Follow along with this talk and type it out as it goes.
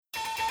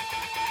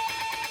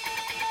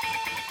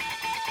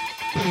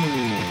Welcome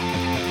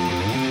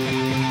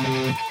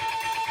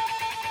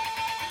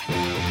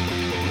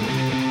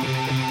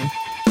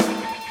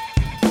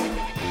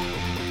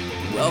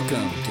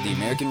to the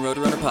American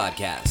Roadrunner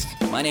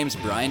Podcast. My name's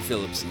Brian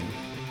Phillipson.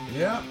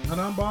 Yeah, and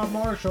I'm Bob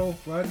Marshall.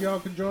 Glad y'all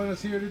could join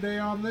us here today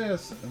on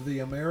this, the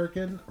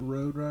American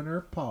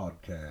Roadrunner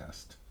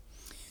Podcast.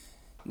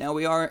 Now,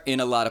 we are in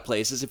a lot of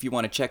places. If you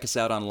want to check us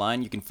out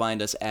online, you can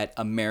find us at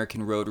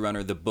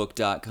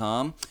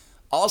AmericanRoadrunnerTheBook.com.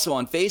 Also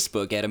on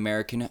Facebook at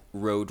American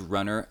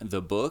Roadrunner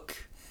The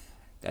Book.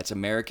 That's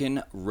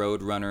American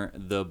Roadrunner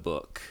The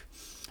Book.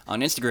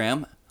 On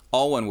Instagram,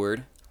 all one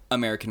word,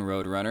 American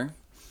Roadrunner.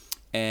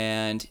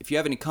 And if you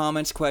have any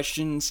comments,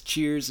 questions,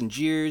 cheers, and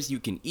jeers, you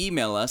can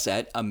email us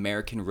at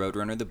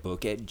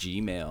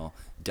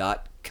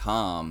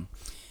AmericanRoadrunnerTheBook@gmail.com.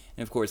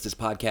 And of course, this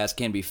podcast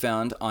can be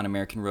found on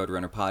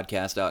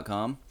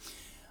AmericanRoadrunnerPodcast.com.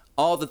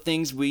 All the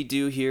things we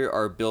do here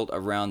are built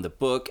around the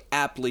book,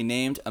 aptly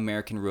named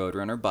American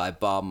Roadrunner by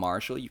Bob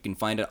Marshall. You can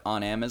find it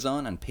on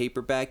Amazon on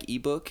paperback,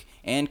 ebook,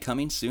 and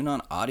coming soon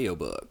on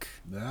audiobook.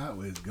 That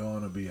was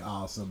going to be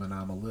awesome, and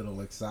I'm a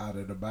little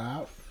excited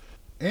about.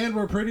 And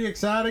we're pretty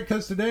excited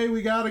because today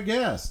we got a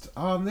guest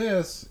on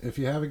this, if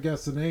you haven't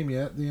guessed the name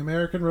yet, the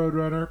American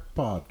Roadrunner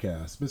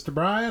Podcast. Mr.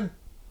 Brian?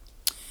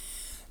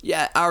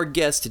 Yeah, our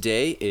guest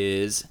today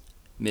is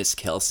Miss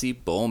Kelsey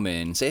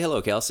Bowman. Say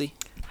hello, Kelsey.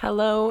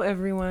 Hello,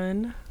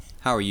 everyone.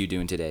 How are you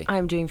doing today?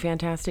 I'm doing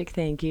fantastic,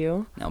 thank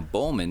you. Now,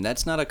 Bowman,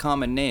 that's not a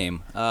common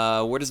name.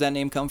 Where does that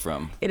name come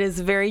from? It is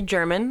very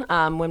German.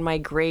 When my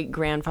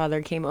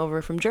great-grandfather came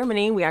over from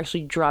Germany, we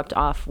actually dropped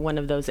off one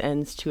of those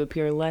ends to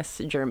appear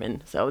less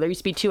German. So there used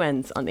to be two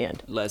ends on the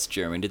end. Less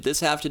German. Did this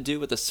have to do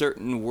with a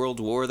certain world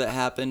war that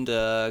happened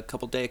a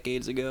couple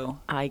decades ago?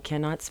 I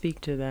cannot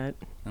speak to that.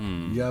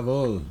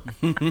 Jawohl.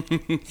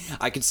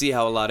 I could see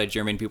how a lot of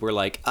German people were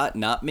like,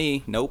 not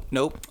me. Nope.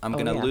 I'm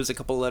going to yeah. lose a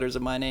couple letters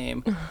of my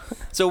name.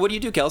 So what do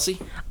you do, Kelsey?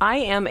 I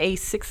am a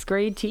 6th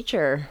grade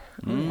teacher.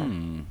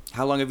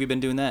 How long have you been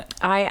doing that?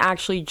 I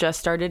actually just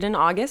started in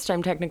August.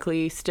 I'm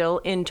technically still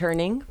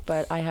interning,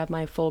 but I have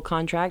my full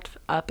contract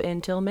up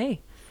until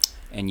May.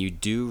 And you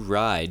do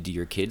ride. Do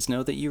your kids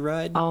know that you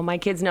ride? Oh, my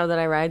kids know that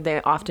I ride.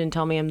 They often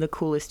tell me I'm the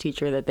coolest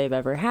teacher that they've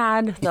ever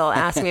had. They'll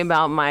ask me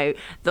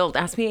they'll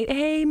ask me,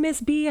 hey,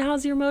 Miss B,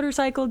 how's your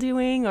motorcycle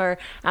doing? Or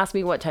ask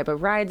me what type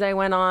of rides I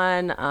went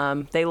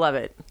on. They love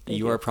it.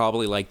 You are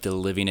probably like the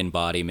living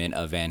embodiment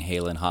of Van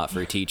Halen Hot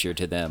for Teacher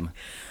to them.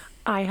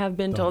 I have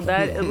been told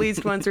that at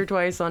least once or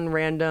twice on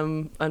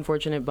random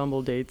unfortunate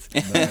Bumble dates.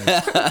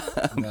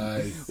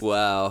 Nice.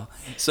 Wow.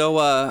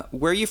 So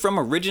where are you from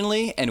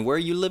originally and where are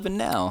you living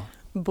now?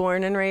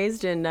 Born and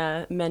raised in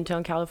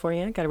Mentone,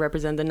 California. Got to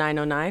represent the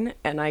 909.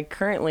 And I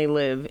currently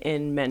live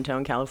in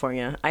Mentone,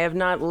 California. I have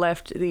not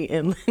left the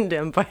Inland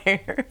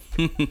Empire.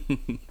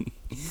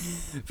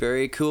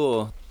 Very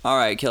cool. All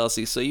right,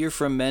 Kelsey. So you're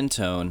from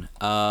Mentone.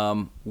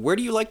 Where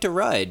do you like to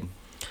ride?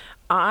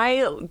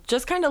 I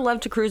just kind of love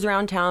to cruise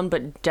around town,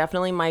 but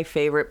definitely my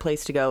favorite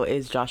place to go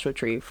is Joshua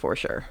Tree for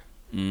sure.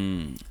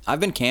 I've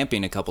been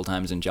camping a couple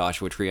times in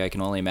Joshua Tree. I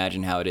can only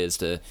imagine how it is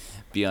to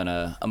be on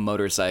a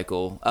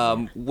motorcycle.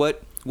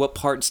 What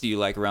parts do you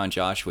like around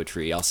Joshua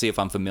Tree? I'll see if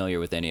I'm familiar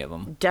with any of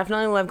them.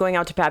 Definitely love going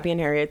out to Pappy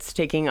and Harriet's,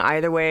 taking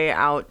either way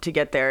out to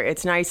get there.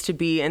 It's nice to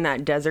be in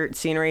that desert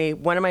scenery.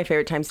 One of my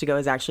favorite times to go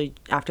is actually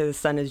after the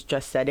sun is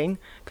just setting,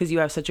 because you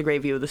have such a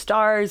great view of the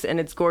stars, and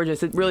it's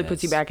gorgeous. It really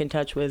puts you back in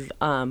touch with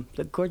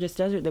the gorgeous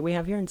desert that we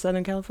have here in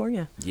Southern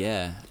California.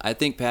 Yeah, I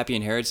think Pappy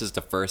and Harriet's is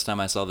the first time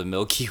I saw the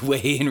Milky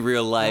Way in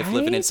real life, Right?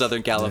 living in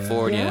Southern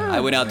California. Yeah. I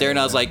went out there and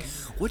I was like,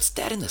 what's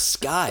that in the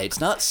sky? It's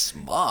not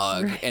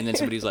smog. Right. And then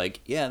somebody's like,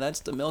 yeah,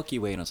 that's the Milky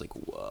Way. And I was like,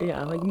 whoa.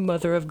 Yeah, like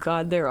Mother of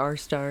God, there are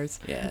stars.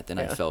 Yeah, then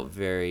I felt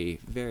very,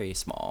 very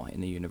small in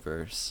the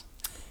universe.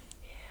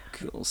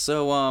 Cool.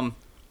 So,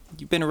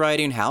 you've been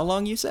riding how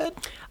long, you said?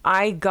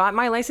 I got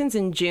my license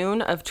in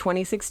June of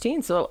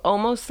 2016, so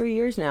almost 3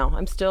 years now.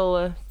 I'm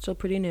still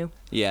pretty new.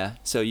 Yeah,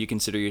 so you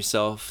consider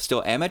yourself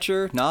still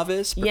amateur,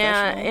 novice,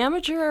 Yeah, professional?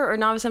 amateur or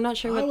novice, I'm not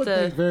sure I what would the...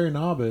 think very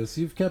novice.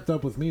 You've kept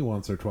up with me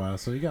once or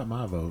twice, so you got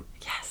my vote.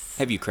 Yes.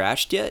 Have you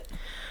crashed yet?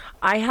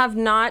 I have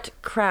not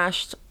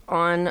crashed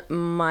on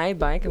my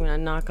bike. I'm going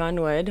to knock on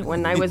wood.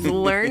 When I was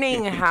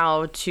learning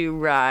how to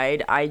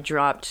ride, I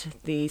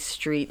dropped the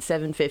street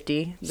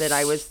 750 that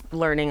I was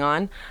learning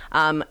on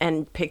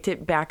and picked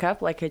it back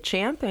up like a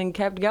champ and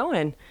kept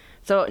going.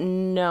 So,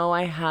 no,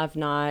 I have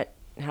not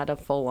had a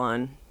full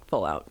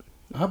out.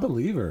 I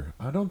believe her.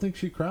 I don't think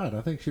she cried.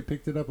 I think she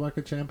picked it up like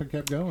a champ and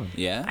kept going.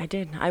 Yeah? I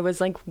did. I was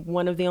like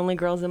one of the only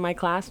girls in my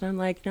class, and I'm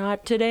like,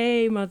 not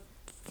today, Can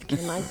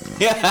I?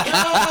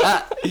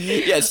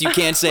 Yes, you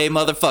can't say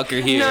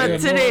motherfucker here. Not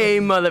today,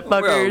 We're a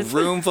motherfuckers.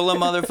 room full of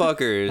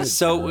motherfuckers.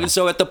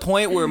 So at the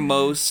point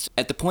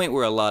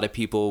where a lot of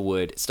people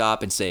would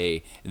stop and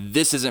say,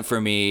 "This isn't for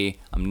me.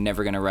 I'm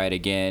never gonna ride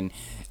again."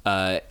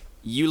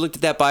 You looked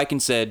at that bike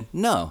and said,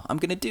 "No, I'm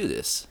gonna do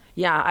this."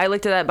 Yeah, I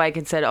looked at that bike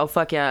and said, "Oh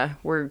fuck yeah,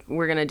 we're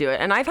gonna do it."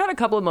 And I've had a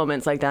couple of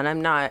moments like that.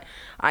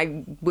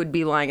 I would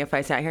be lying if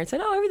I sat here and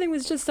said, "Oh, everything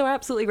was just so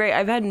absolutely great."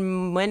 I've had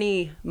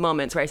many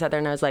moments where I sat there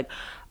and I was like,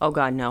 "Oh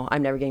god, no,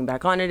 I'm never getting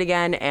back on it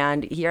again."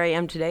 And here I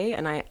am today,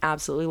 and I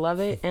absolutely love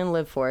it and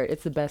live for it.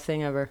 It's the best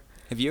thing ever.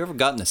 Have you ever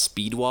gotten the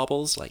speed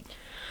wobbles? Like,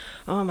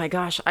 Oh my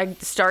gosh, I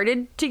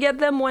started to get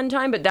them one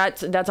time, but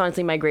that's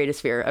honestly my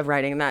greatest fear of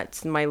riding. And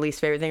that's my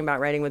least favorite thing about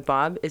riding with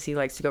Bob is he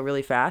likes to go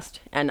really fast,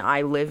 and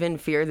I live in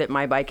fear that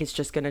my bike is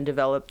just going to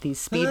develop these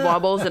speed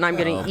wobbles and I'm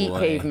going to eat boy.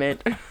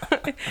 pavement.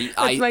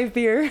 That's my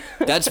fear.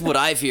 That's what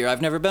I fear.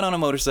 I've never been on a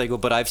motorcycle,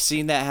 but I've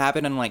seen that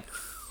happen. I'm like,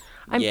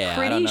 I'm yeah, I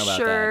pretty don't know about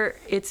sure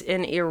it's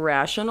an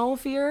irrational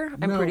fear.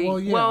 I'm pretty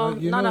well, yeah,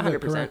 you not know the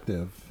 100%.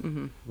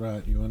 corrective,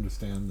 right? You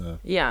understand the.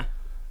 Yeah.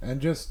 And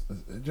just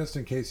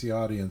in case the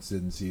audience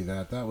didn't see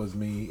that, that was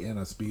me in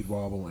a speed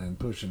wobble and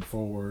pushing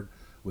forward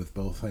with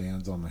both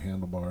hands on the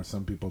handlebar.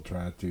 Some people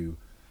try to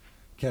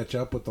catch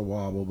up with the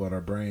wobble, but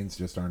our brains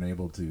just aren't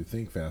able to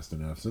think fast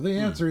enough. So the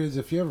answer is,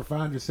 if you ever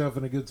find yourself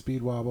in a good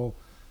speed wobble,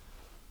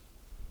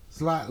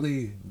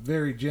 slightly,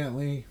 very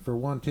gently, for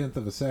 1/10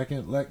 of a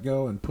second, let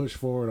go and push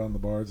forward on the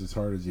bars as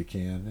hard as you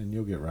can, and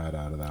you'll get right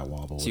out of that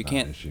wobble so you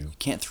without issue. you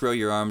can't throw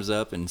your arms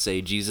up and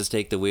say, "Jesus,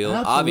 take the wheel."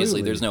 Absolutely.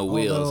 Obviously, there's no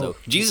wheel, Although- so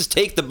Jesus,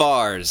 take the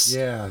bars.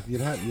 Yeah,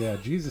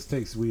 Jesus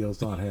takes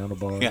wheels, not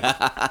handlebars.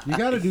 You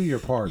got to do your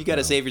part. You got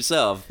to though. save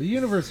yourself. The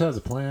universe has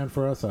a plan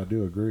for us, I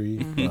do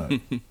agree, but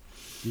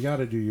you got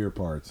to do your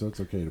part, so it's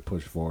okay to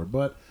push forward.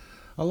 But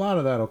a lot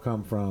of that will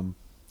come from,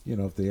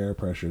 if the air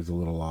pressure is a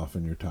little off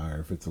in your tire,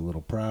 if it's a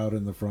little proud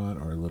in the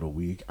front or a little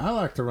weak. I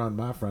like to run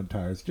my front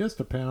tires just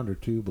a pound or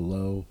two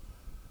below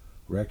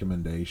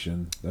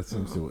recommendation. That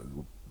seems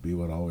to be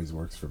what always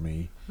works for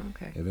me.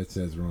 Okay. If it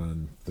says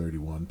run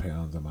 31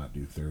 pounds, I might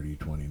do 30,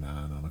 29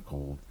 on a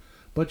cold.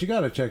 But you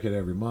got to check it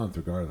every month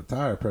regardless.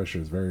 Tire pressure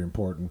is very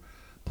important.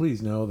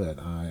 Please know that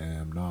I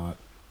am not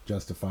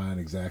justifying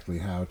exactly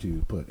how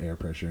to put air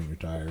pressure in your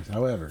tires.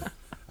 However,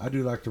 I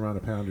do like to run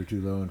a pound or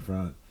two low in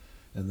front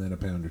and then a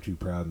pound or two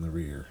proud in the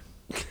rear.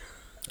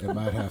 It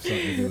might have something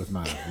to do with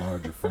my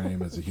larger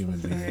frame as a human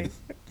being.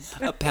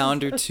 A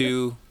pound or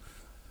two.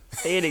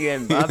 Say it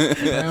again, Bob. A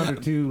pound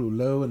or two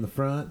low in the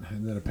front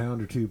and then a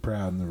pound or two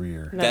proud in the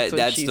rear. That's what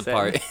That's she the said.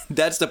 part.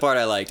 That's the part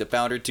I liked. A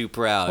pound or two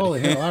proud. Holy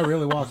hell, I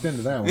really walked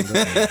into that one,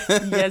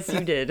 didn't I? Yes,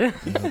 you did.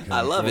 Okay,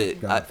 I love it.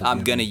 God I'm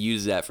forgive gonna me.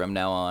 use that from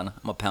now on.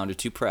 I'm a pound or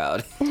two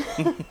proud.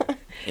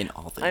 In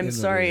all things. I'm the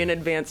sorry rear. in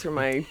advance for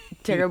my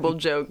terrible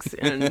jokes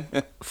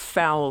and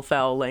foul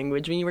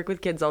language. When you work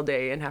with kids all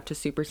day and have to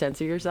super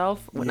censor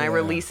yourself, when I Yeah.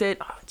 release it,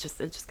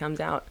 it just comes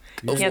out.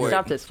 Go You can't for it.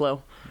 stop this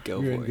flow.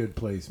 Go You're for in it. good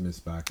place, Miss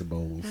Backer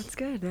Bowles. That's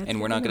good. That's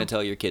And we're good not to going know. to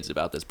tell your kids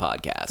about this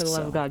podcast. For the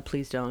love so. of God,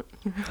 please don't.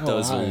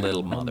 Those I am.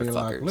 little I'll be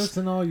like, motherfuckers.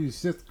 listen, all you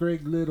 6th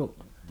grade little.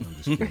 I'm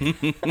just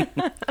kidding.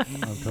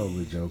 I'm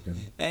totally joking.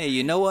 Hey,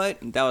 you know what?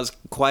 That was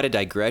quite a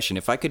digression.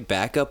 If I could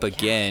back up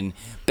again,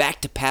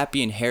 back to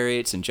Pappy and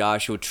Harriet's and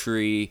Joshua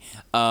Tree.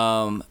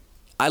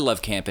 I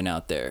love camping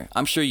out there.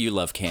 I'm sure you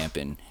love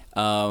camping.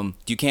 Do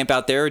you camp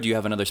out there, or do you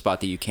have another spot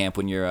that you camp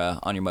when you're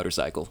on your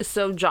motorcycle?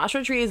 So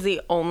Joshua Tree is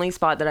the only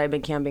spot that I've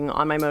been camping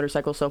on my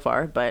motorcycle so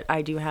far, but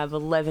I do have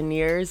 11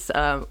 years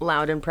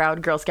loud and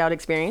proud Girl Scout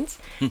experience,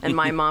 and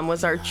my mom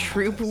was our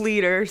troop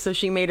leader, so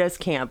she made us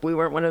camp. We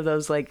weren't one of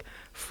those like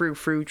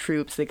frou-frou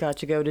troops that got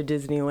to go to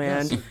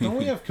Disneyland. Yes. Don't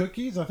we have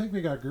cookies? I think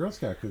we got Girl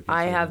Scout cookies.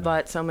 I over have there.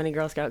 bought so many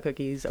Girl Scout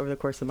cookies over the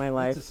course of my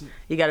life. That's a-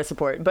 You got to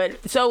support.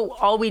 But so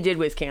all we did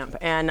was camp,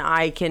 and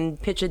I can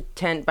pitch a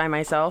tent by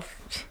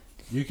myself.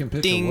 You can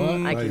pitch Ding. a what?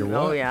 I While you're can.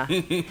 what? Oh yeah,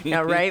 yeah.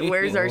 Right.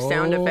 Where's our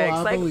sound Oh, effects?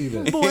 I Like believe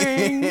it.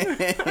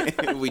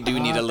 boing. We do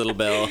need a little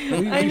bell.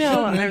 We I know,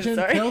 should I'm mention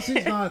sorry.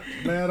 Kelsey's not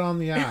bad on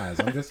the eyes.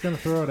 I'm just going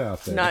to throw it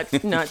out there. Not I too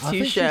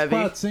think shabby. she's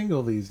quite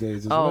single these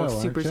days as Oh, well.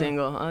 aren't super you?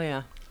 single. Oh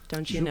yeah.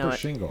 Don't you Super know it?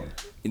 single.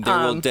 There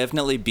will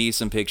definitely be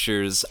some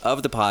pictures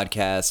of the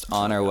podcast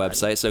on our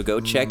website, so go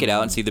check it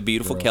out and see the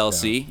beautiful Girl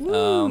Kelsey.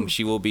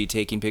 She will be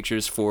taking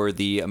pictures for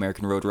the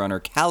American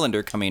Roadrunner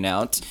calendar coming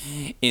out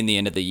in the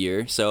end of the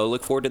year, so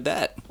look forward to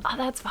that. Oh,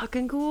 that's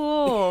fucking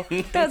cool.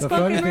 That's The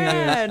funny fucking thing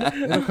rad.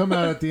 is, it'll come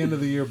out at the end of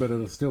the year, but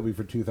it'll still be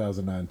for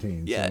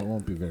 2019. Yeah. So it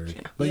won't be very.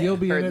 But you'll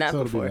be Heard in it, that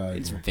so it'll before. be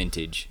It's valuable.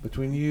 vintage.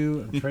 Between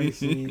you and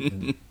Tracy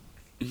and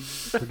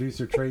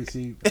producer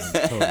Tracy.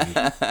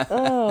 Totally.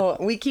 Oh,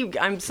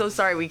 I'm so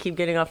sorry. We keep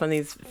getting off on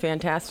these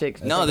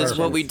fantastic. No, this is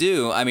what perfect. we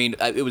do. I mean,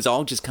 it was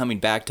all just coming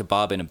back to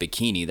Bob in a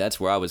bikini. That's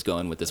where I was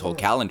going with this whole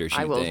calendar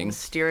I shoot will thing.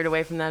 steer it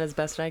away from that as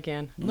best I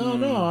can.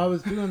 No, I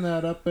was doing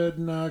that up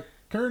in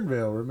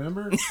Kernville,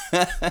 remember?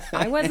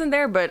 I wasn't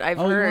there, but I've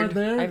Oh, you heard. weren't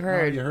there? I've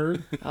heard. Oh, you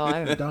heard? Oh,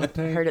 I've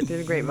Dante. heard it through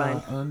the grapevine.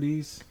 My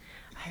undies.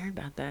 I heard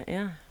about that.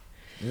 Yeah.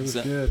 It was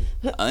So- good.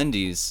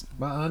 Undies.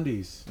 My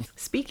undies.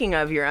 Speaking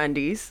of your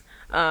undies,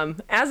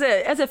 as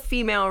a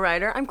female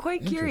rider, I'm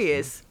quite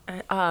curious.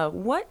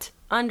 What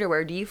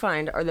underwear do you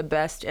find are the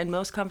best and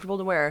most comfortable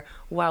to wear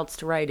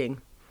whilst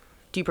riding?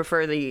 Do you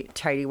prefer the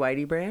tighty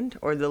whitey brand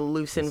or the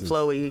loose and This is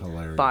flowy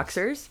hilarious.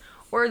 boxers,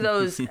 or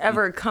those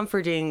ever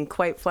comforting,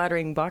 quite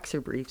flattering boxer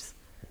briefs?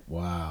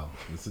 Wow,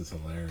 this is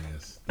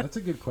hilarious. That's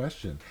a good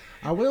question.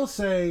 I will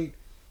say,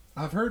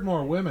 I've heard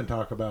more women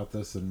talk about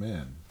this than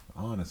men,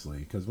 honestly,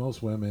 because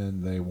most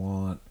women, they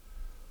want,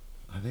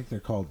 I think they're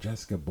called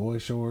Jessica Boy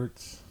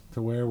shorts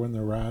to wear when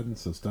they're riding,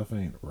 so stuff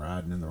ain't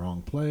riding in the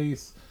wrong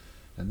place.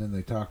 And then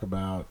they talk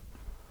about,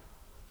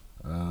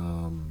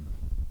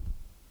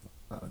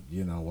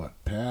 what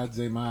pads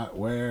they might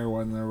wear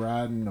when they're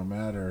riding, no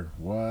matter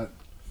what.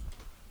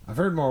 I've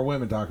heard more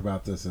women talk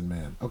about this than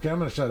men. Okay, I'm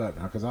going to shut up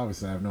now because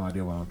obviously I have no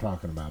idea what I'm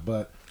talking about.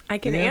 But I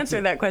can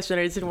answer that question.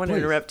 I just didn't want to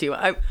interrupt you.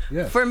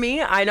 Yes. For me,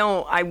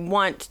 I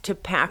want to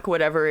pack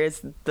whatever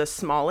is the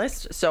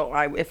smallest. So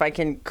if I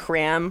can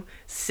cram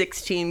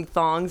 16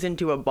 thongs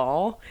into a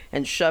ball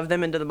and shove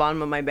them into the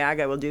bottom of my bag,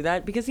 I will do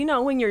that. Because,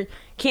 when you're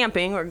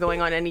camping or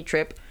going on any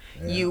trip,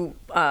 you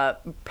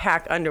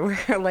pack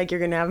underwear like you're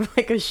going to have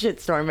like a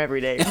shitstorm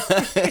every day.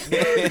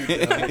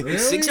 Really?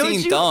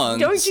 16 thongs.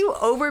 Don't you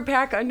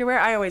overpack underwear?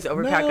 I always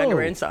overpack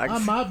underwear and socks. I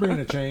might bring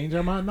a change.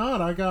 I might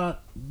not. I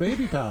got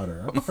baby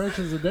powder. I'm fresh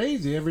as a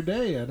daisy every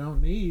day. I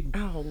don't need.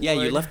 Oh, Yeah, you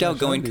Lord. left out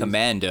going Undies.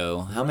 commando.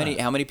 How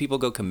Right. many people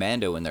go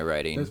commando when they're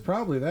riding? There's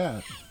probably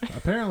that.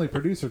 Apparently,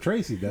 producer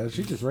Tracy does.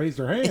 She just raised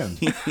her hand.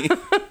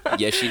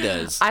 Yes, she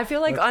does. I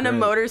feel like That's on a great.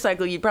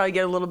 motorcycle, you'd probably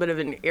get a little bit of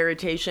an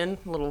irritation,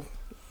 a little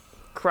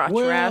crotch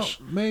rash.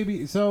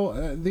 Maybe.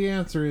 So the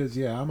answer is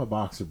I'm a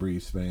boxer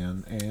briefs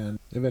fan, and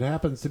if it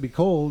happens to be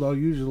cold, I'll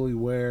usually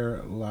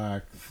wear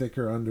like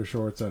thicker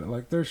undershorts.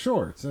 Like they're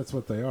shorts. That's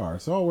what they are.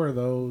 So I'll wear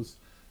those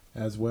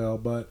as well.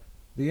 But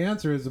the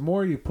answer is the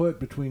more you put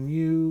between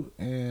you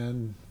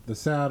and the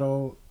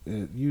saddle,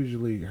 it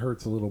usually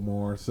hurts a little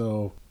more.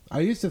 So I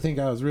used to think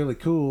I was really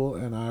cool,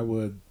 and I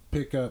would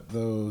pick up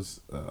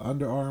those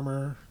Under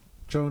Armour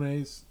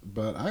Chones,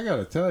 but I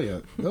gotta tell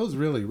you, those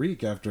really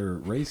reek after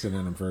racing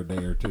in them for a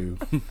day or two.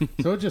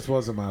 So it just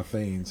wasn't my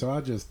thing. So I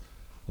just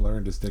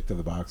learned to stick to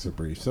the boxer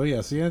briefs. So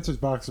yes, the answer is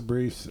boxer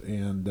briefs,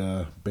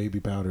 and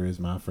baby powder is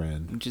my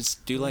friend.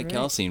 Just do like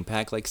Kelsey and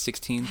pack like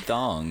 16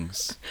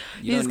 thongs.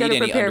 You just don't got need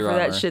to any prepare Under for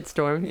that Armour.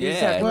 shitstorm. You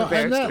just Yeah. have to Well,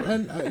 prepare.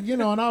 and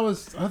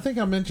I think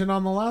I mentioned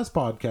on the last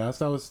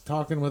podcast, I was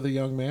talking with a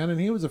young man, and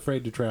he was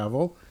afraid to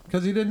travel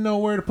because he didn't know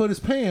where to put his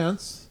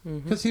pants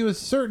because he was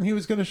certain he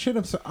was going to shit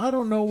himself. I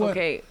don't know what.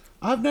 Okay.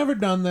 I've never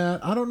done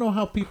that. I don't know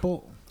how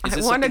people. Is I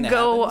this want to something that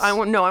go. happens?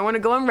 I want to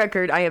go on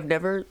record. I have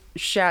never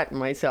shat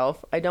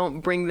myself. I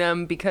don't bring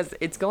them because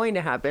it's going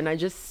to happen. I'm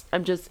just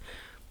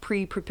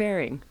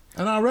pre-preparing.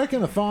 And I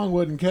reckon a thong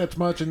wouldn't catch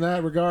much in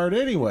that regard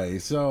anyway.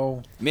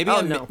 So Maybe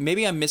no.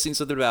 maybe I'm missing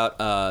something about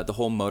the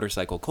whole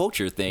motorcycle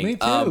culture thing. Me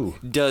too.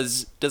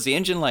 Does the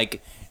engine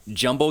like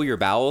jumbo your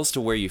bowels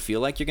to where you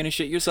feel like you're gonna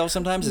shit yourself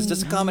sometimes? Is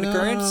this a common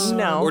occurrence?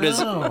 No. Or does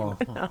it? no.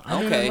 I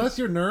mean, Okay. unless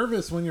you're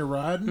nervous when you're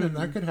riding, and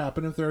that could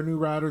happen if there are new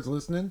riders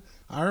listening.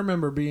 I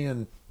remember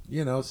being,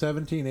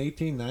 17,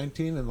 18,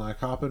 19, and like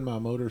hopping my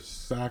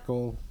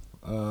motorcycle,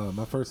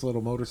 my first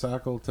little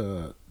motorcycle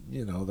to,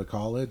 the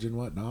college and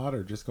whatnot,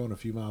 or just going a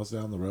few miles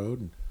down the road.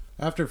 And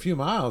after a few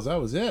miles, that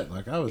was it.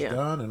 Like I was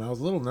done, and I was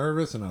a little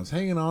nervous, and I was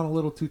hanging on a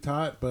little too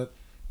tight. But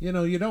you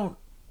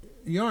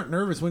aren't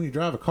nervous when you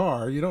drive a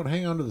car. You don't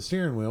hang onto the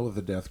steering wheel with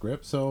a death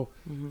grip. So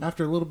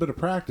after a little bit of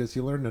practice,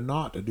 you learn to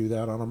not to do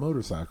that on a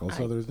motorcycle.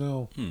 So there's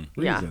no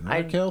reason,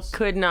 I right, Kels?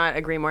 could not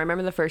agree more. I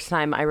remember the first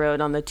time I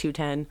rode on the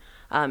 210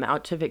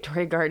 out to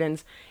Victoria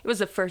Gardens. It was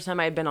the first time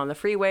I had been on the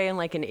freeway, and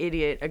like an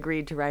idiot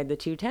agreed to ride the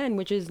 210,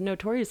 which is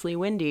notoriously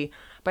windy.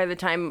 By the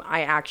time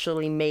I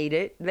actually made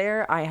it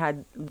there, I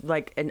had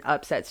like an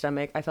upset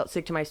stomach. I felt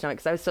sick to my stomach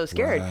because I was so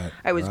scared. Right,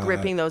 I was right.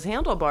 gripping those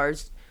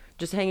handlebars,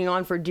 just hanging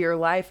on for dear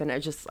life, and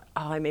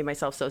I made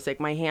myself so sick.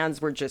 My hands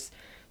were just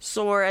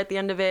sore at the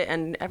end of it,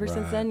 and ever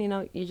since Right.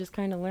 then, you just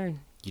kind of learn.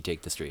 You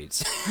take the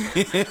streets.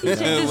 You take the When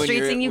streets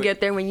you're- and you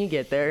get there when you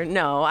get there.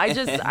 No,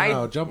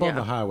 No, jump on yeah.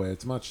 the highway.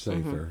 It's much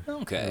safer.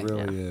 Okay. It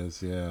really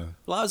is, yeah.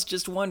 Well, I was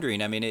just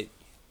wondering. I mean,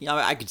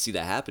 I could see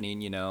that happening.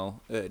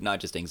 Not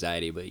just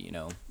anxiety, but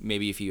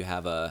maybe if you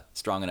have a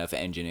strong enough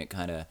engine, it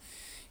kind of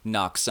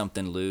knocks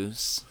something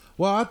loose.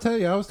 Well, I'll tell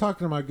you, I was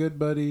talking to my good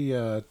buddy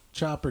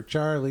Chopper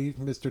Charlie,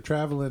 Mr.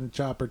 Traveling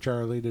Chopper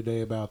Charlie,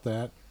 today about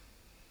that.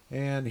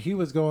 And he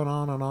was going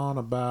on and on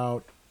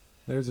about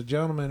there's a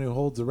gentleman who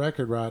holds the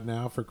record right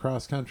now for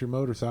cross-country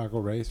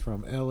motorcycle race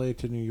from L.A.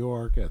 to New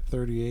York at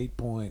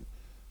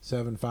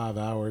 38.75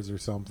 hours or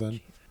something.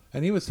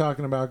 And he was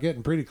talking about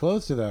getting pretty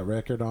close to that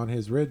record on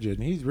his rigid.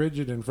 And he's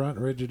rigid in front,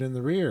 rigid in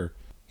the rear.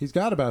 He's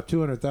got about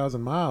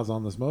 200,000 miles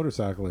on this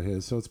motorcycle of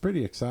his, so it's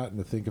pretty exciting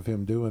to think of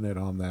him doing it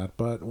on that.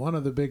 But one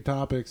of the big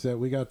topics that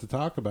we got to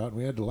talk about, and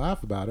we had to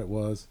laugh about it,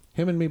 was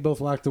him and me both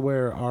like to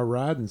wear our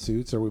riding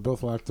suits, or we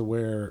both like to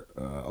wear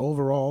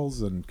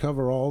overalls and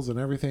coveralls and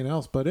everything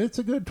else. But it's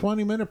a good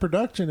 20-minute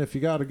production if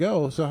you got to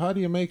go, so how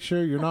do you make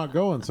sure you're not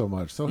going so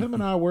much? So him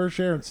and I were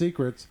sharing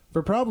secrets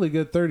for probably a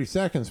good 30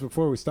 seconds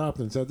before we stopped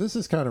and said, this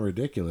is kind of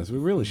ridiculous. We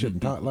really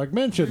shouldn't talk, like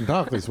men shouldn't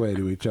talk this way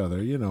to each other,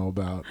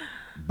 about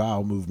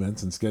bowel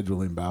movements and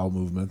scheduling bowel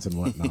movements and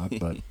whatnot.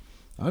 But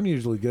I'm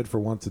usually good for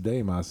once a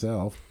day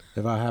myself.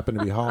 if I happen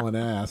to be hauling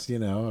ass,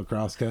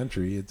 across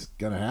country, it's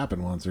going to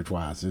happen once or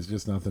twice. There's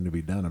just nothing to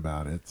be done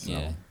about it. So,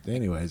 Yeah.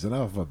 anyways,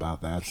 enough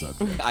about that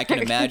subject. I can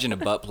imagine a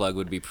butt plug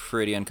would be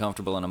pretty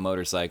uncomfortable on a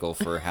motorcycle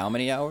for how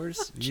many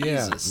hours?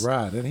 Jesus. Yeah,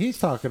 right. And he's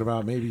talking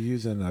about maybe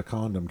using a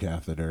condom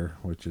catheter,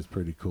 which is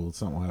pretty cool. It's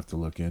something we'll have to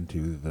look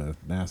into. The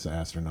NASA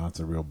astronauts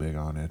are real big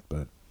on it,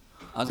 but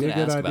I was be a going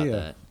to good ask idea.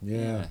 about that.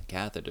 Yeah.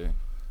 Catheter.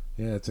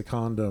 yeah, it's a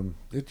condom.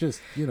 It just,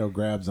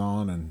 grabs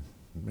on and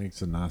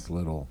makes a nice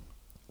little...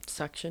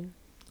 Suction.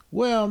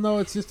 Well, no,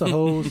 it's just a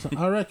hose.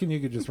 I reckon you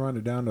could just run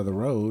it down to the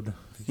road,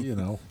 So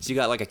you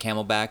got like a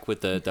Camelback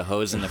with the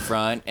hose in the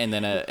front, and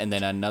then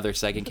another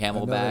second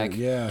Camelback.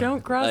 Yeah.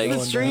 Don't cross Like- the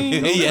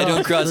stream. Yeah,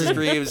 don't cross the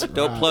streams.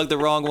 Don't plug the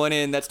wrong one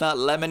in. That's not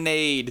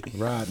lemonade.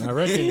 Right. And I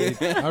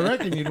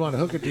reckon you'd want to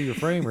hook it to your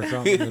frame or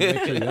something and make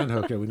sure you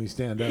unhook it when you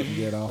stand up and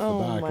get off Oh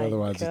the bike. my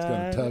Otherwise, it's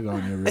going to God. tug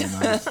on you real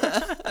nice.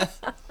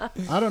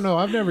 I don't know.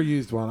 I've never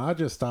used one. I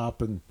just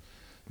stop and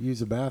use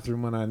the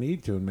bathroom when I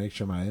need to and make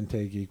sure my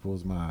intake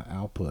equals my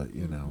output,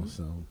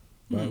 So,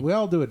 but we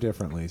all do it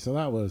differently. So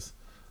that was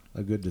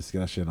a good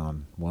discussion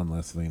on one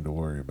less thing to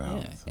worry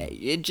about. Yeah. So. Hey,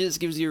 it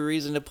just gives you a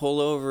reason to pull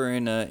over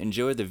and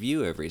enjoy the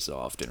view every so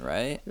often,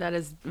 right? That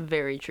is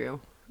very true.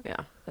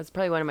 Yeah, that's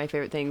probably one of my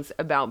favorite things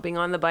about being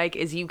on the bike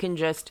is you can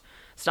just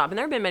stop. And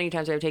there have been many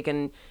times I've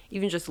taken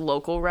even just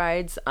local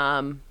rides.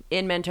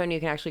 In Mentone, you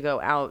can actually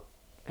go out.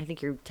 I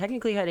think you're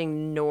technically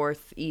heading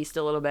northeast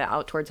a little bit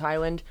out towards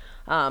Highland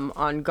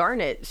on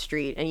Garnet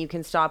Street, and you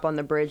can stop on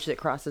the bridge that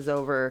crosses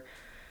over.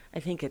 I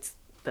think it's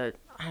I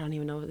don't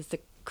even know if it's the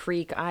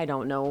creek. I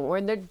don't know. Or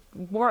the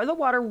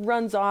water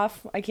runs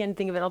off. I can't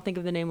think of it. I'll think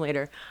of the name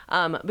later.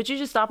 But you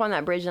just stop on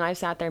that bridge, and I've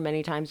sat there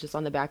many times just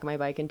on the back of my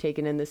bike and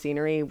taken in the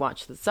scenery,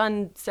 watched the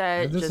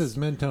sunset. And this is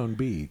Mentone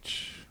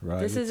Beach,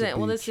 right? This It's a isn't.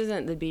 Well, beach. this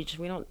isn't the beach.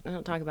 I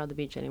don't talk about the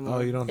beach anymore. Oh,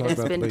 you don't talk It's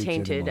about the been beach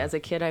tainted. anymore. As a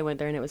kid, I went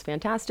there and it was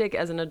fantastic.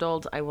 As an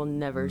adult, I will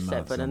never Not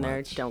set foot so in there.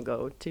 much. Don't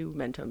go to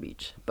Mentone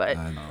Beach. But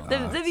I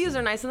know. the views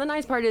are nice, and the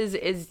nice part is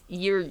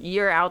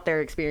you're out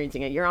there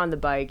experiencing it. You're on the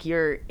bike.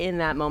 You're in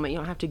that moment. You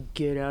don't have to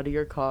get out of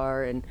your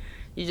car, and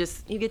you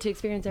get to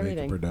experience Make a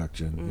everything.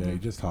 production. Yeah, you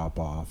just hop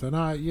off. And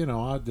I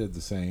did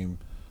the same,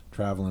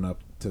 traveling up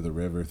to the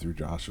river through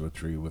Joshua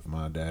Tree with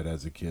my dad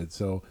as a kid.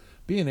 So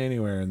being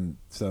anywhere in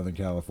Southern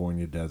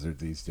California desert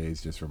these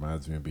days just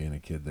reminds me of being a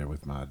kid there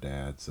with my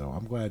dad. So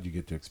I'm glad you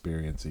get to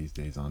experience these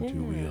days on two Yeah.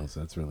 wheels.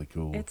 That's really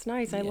cool. It's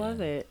nice. I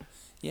love it.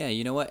 Yeah,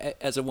 you know what?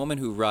 As a woman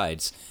who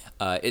rides,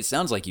 it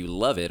sounds like you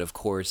love it. Of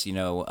course,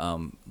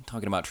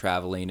 talking about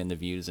traveling and the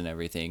views and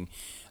everything.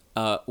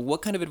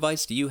 What kind of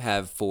advice do you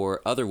have for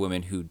other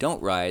women who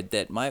don't ride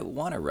that might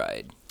want to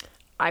ride?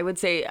 I would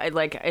say,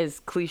 as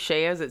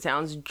cliche as it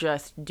sounds,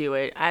 just do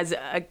it. As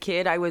a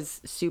kid, I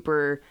was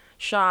super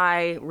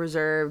shy,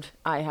 reserved.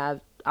 I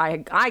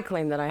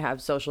claim that I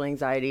have social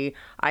anxiety.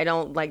 I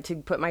don't like to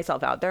put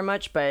myself out there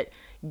much, but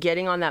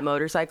getting on that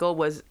motorcycle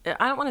was,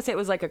 I don't want to say it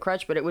was like a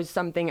crutch, but it was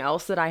something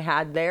else that I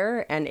had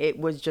there, and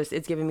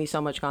it's given me so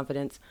much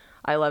confidence.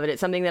 I love it. It's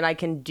something that I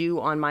can do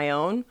on my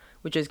own,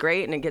 which is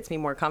great, and it gets me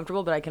more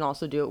comfortable, but I can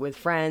also do it with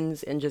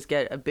friends and just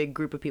get a big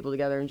group of people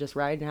together and just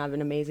ride and have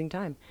an amazing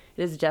time.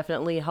 It has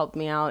definitely helped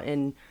me out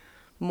in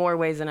more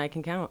ways than I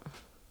can count.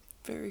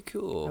 Very I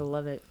cool.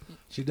 love it.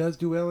 She does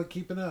do well at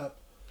keeping up.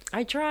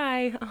 I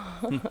try.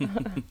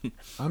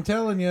 I'm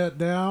telling you,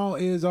 now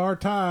is our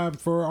time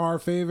for our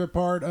favorite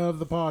part of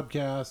the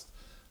podcast.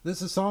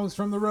 This is Songs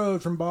from the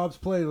Road from Bob's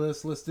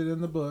playlist listed in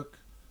the book.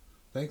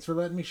 Thanks for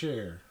letting me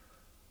share.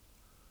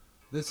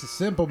 This is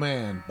Simple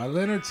Man by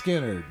Leonard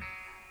Skinner.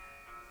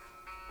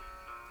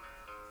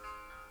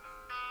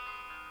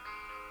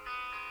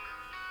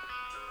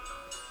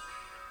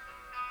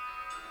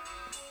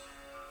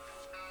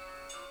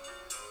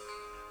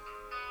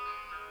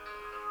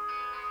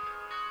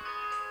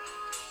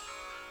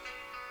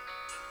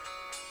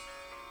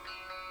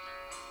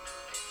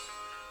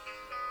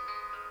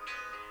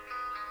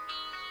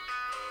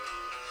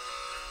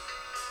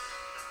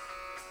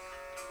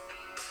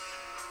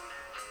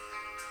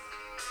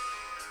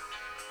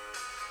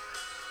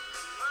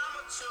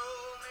 Mama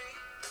told me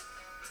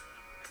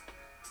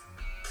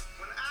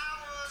when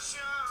I was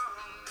young.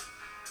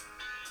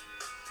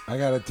 I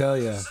gotta tell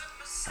you,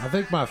 I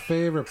think my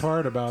favorite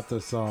part about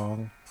this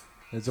song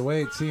is the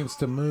way it seems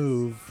to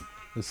move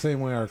the same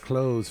way our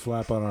clothes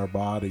flap on our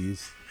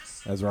bodies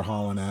as we're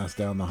hauling ass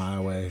down the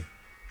highway.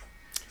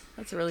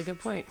 That's a really good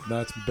point.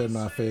 That's been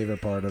my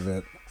favorite part of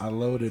it. I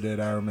loaded it,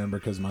 I remember,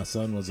 because my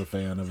son was a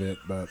fan of it,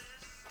 but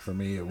for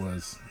me it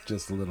was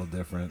just a little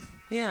different.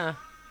 Yeah.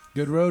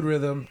 Good road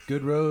rhythm,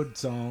 good road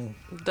song.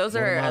 Those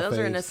One of my are a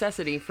faves.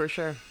 necessity for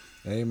sure.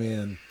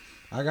 Amen.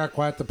 I got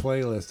quite the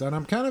playlist, and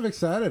I'm kind of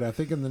excited. I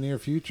think in the near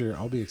future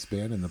I'll be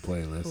expanding the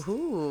playlist.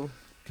 Ooh.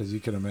 Because you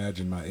can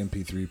imagine my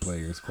MP3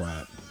 player is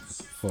quite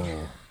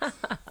full.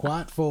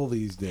 Quite full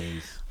these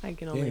days. I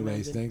can only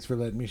Anyways, imagine. thanks for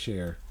letting me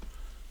share.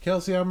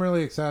 Kelsey, I'm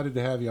really excited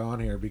to have you on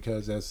here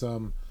because, as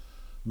some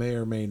may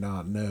or may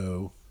not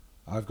know,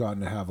 I've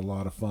gotten to have a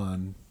lot of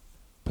fun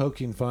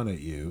poking fun at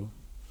you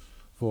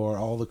for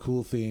all the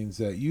cool things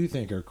that you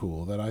think are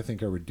cool that I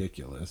think are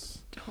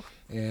ridiculous.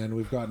 And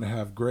we've gotten to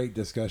have great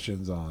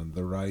discussions on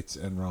the rights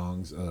and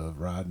wrongs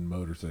of riding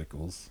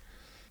motorcycles.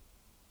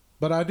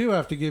 But I do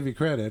have to give you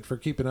credit for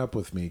keeping up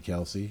with me,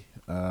 Kelsey.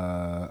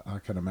 I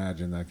can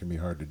imagine that can be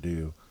hard to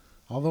do.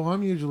 Although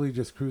I'm usually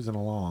just cruising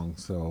along,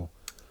 so...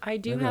 I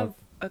do maybe have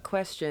a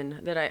question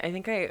that I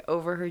think I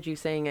overheard you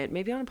saying it,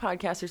 maybe on a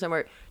podcast or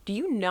somewhere. Do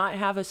you not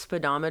have a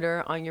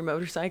speedometer on your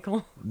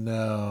motorcycle?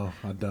 No,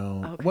 I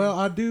don't. Okay. Well,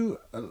 I do.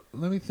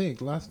 Let me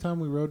think. Last time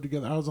we rode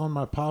together, I was on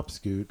my pop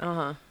scoot.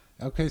 Uh-huh.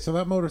 Okay, so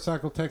that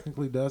motorcycle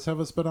technically does have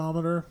a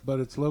speedometer,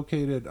 but it's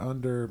located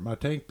under my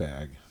tank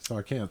bag, so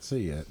I can't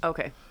see it.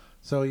 Okay.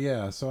 So,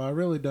 yeah, so I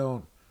really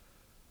don't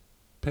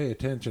pay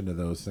attention to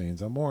those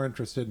things. I'm more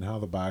interested in how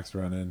the bike's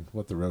running,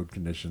 what the road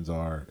conditions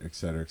are, et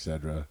cetera, et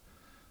cetera.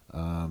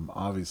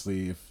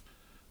 Obviously, if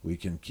we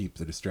can keep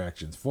the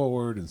distractions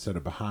forward instead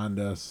of behind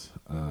us,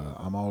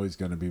 I'm always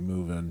going to be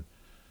moving,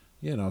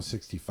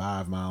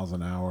 65 miles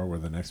an hour where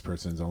the next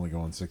person's only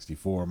going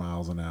 64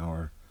 miles an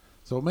hour.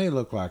 So it may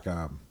look like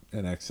I'm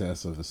in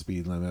excess of the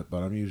speed limit, but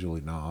I'm usually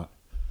not.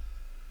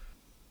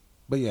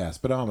 But yeah,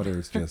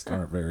 speedometers just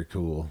aren't very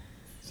cool.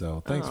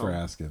 So thanks for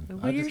asking. Well,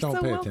 I just you're don't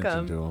so pay welcome.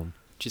 attention to them.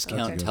 Just That's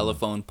a count good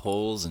telephone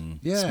poles and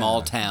Yeah.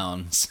 small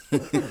towns.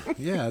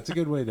 Yeah, it's a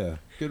good way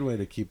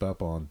to keep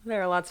up on.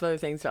 There are lots of other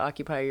things to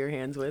occupy your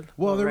hands with.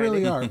 Well, while there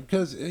really riding. are,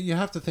 because you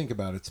have to think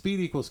about it. Speed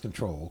equals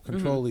control.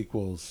 Control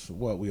equals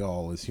what we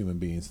all as human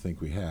beings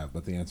think we have,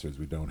 but the answer is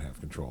we don't have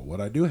control.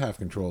 What I do have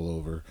control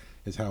over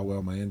is how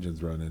well my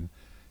engine's running,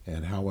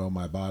 and how well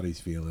my body's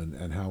feeling,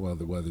 and how well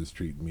the weather's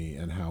treating me,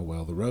 and how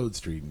well the road's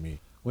treating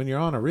me. When you're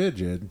on a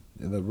rigid,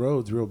 the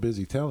road's real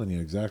busy telling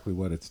you exactly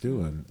what it's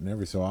doing, and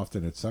every so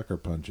often it sucker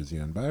punches you.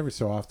 And by every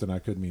so often, I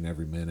could mean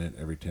every minute,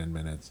 every 10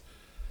 minutes.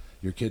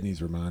 Your kidneys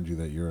remind you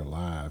that you're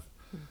alive.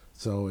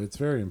 So it's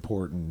very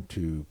important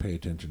to pay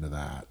attention to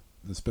that.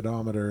 The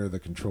speedometer, the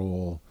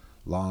control,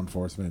 law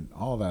enforcement,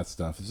 all that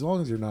stuff. As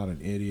long as you're not an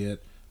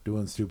idiot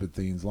doing stupid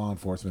things, law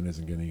enforcement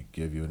isn't going to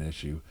give you an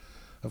issue.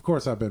 Of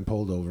course, I've been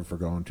pulled over for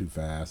going too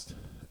fast.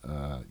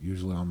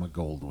 Usually on my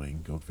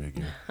Goldwing, go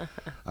figure.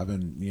 I've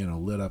been,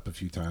 lit up a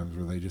few times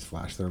where they just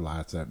flash their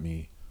lights at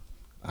me.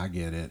 I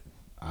get it.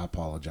 I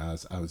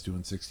apologize. I was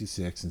doing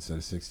 66 instead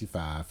of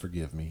 65.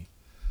 Forgive me.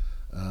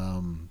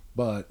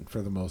 But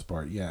for the most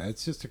part, yeah,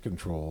 it's just a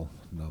control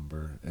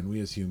number. And we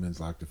as humans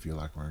like to feel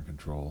like we're in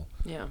control.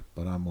 Yeah.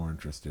 But I'm more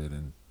interested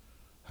in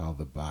how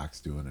the bike's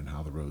doing and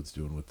how the road's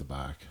doing with the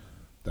bike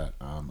that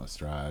I'm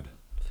astride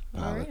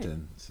All right.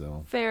 piloting.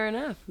 So Fair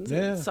enough. That's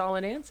Yeah. a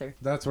solid answer.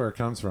 that's where it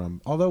comes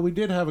from. Although we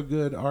did have a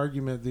good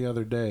argument the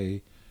other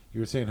day. You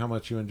were saying how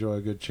much you enjoy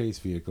a good chase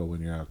vehicle when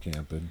you're out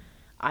camping.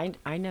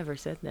 I never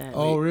said that.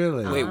 Oh,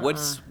 really? Wait,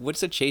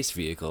 what's a chase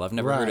vehicle? I've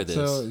never heard of this.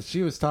 So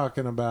she was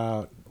talking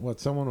about what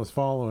someone was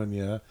following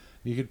you.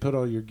 You could put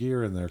all your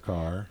gear in their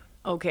car.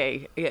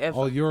 Okay. If,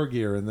 All your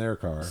gear in their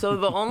car. so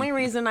the only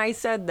reason I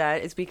said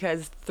that is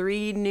because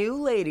 3 new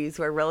ladies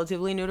who are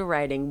relatively new to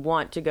riding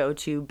want to go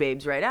to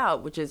Babes Ride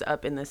Out, which is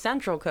up in the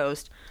Central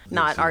Coast,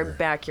 not our year.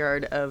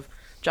 backyard of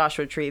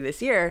Joshua Tree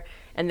this year.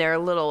 And they're a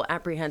little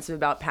apprehensive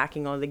about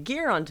packing all the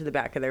gear onto the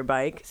back of their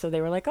bike. So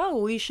they were like, oh,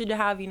 we should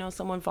have,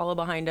 someone follow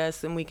behind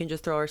us and we can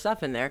just throw our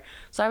stuff in there.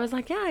 So I was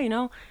like,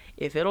 yeah,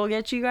 if it'll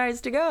get you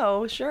guys to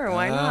go, sure,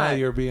 why not?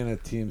 You're being a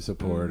team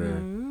supporter.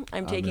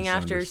 I'm taking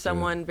after misunderstood.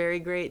 someone very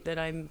great that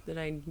I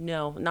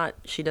know. Not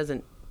she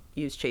doesn't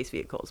use chase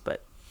vehicles,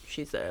 but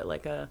she's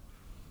like a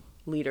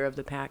leader of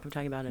the pack. I'm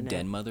talking about Annette.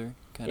 Den mother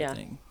kind Yeah. of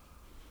thing.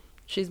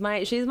 She's my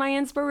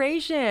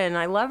inspiration.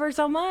 I love her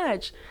so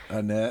much.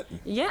 Annette.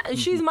 Yeah,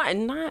 she's nothing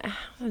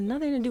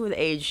to do with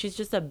age. She's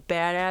just a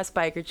badass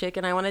biker chick,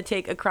 and I want to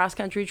take a cross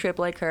country trip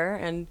like her,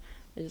 and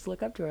I just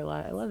look up to her a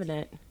lot. I love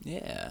Annette.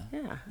 Yeah.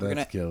 Yeah,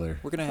 That's killer.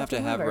 We're gonna have to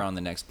Fucking have love her her. on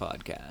the next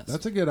podcast.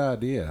 That's a good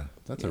idea.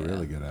 That's a Yeah.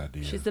 really good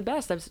idea. she's the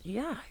best.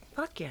 Yeah,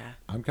 fuck yeah.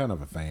 I'm kind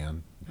of a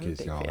fan, in I'm a case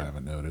big y'all fan.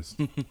 haven't noticed.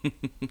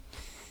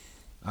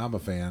 I'm a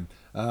fan.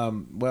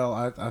 Well,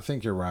 I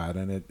think you're right,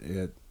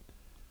 and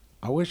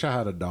I wish I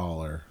had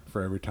 $1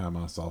 for every time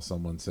I saw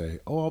someone say,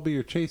 "Oh, I'll be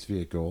your chase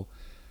vehicle,"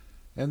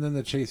 and then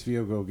the chase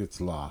vehicle gets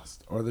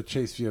lost, or the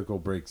chase vehicle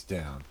breaks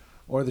down,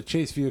 or the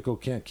chase vehicle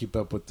can't keep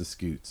up with the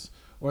scoots,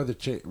 or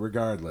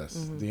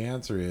regardless. The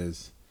answer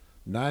is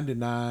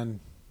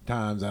 99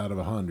 times out of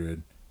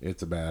 100,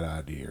 it's a bad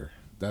idea.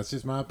 That's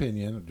just my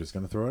opinion. I'm just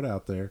going to throw it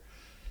out there.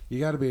 You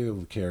got to be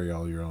able to carry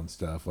all your own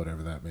stuff,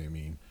 whatever that may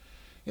mean.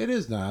 It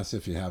is nice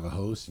if you have a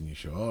host and you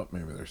show up.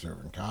 Maybe they're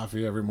serving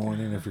coffee every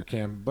morning if you're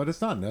camping, but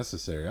it's not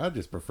necessary. I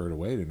just prefer to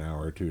wait an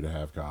hour or two to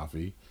have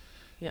coffee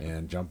Yeah.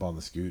 and jump on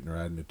the scoot and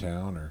ride into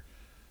town. Or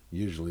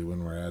usually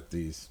when we're at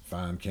these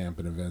fine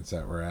camping events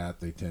that we're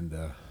at, they tend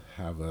to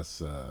have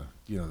us,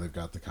 they've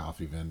got the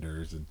coffee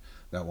vendors, and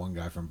that one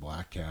guy from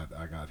Black Cat,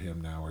 I got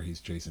him now where he's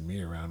chasing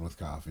me around with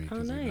coffee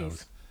because nice. he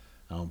knows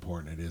how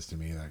important it is to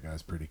me. That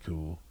guy's pretty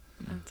cool.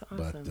 That's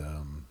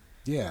awesome.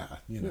 But, yeah,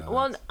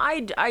 Well,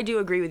 it's- I do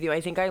agree with you. I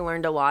think I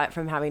learned a lot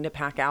from having to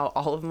pack out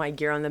all of my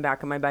gear on the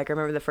back of my bike. I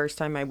remember the first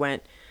time I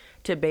went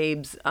to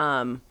Babes,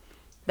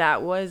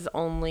 That was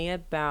only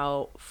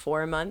about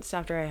 4 months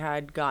after I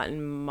had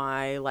gotten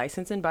my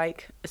license and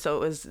bike. So it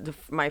was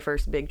my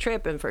first big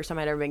trip and first time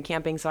I'd ever been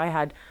camping. So I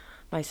had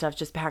my stuff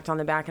just packed on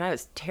the back and I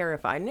was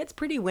terrified. And it's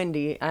pretty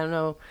windy. I don't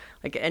know,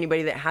 like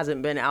anybody that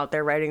hasn't been out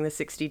there riding the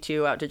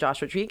 62 out to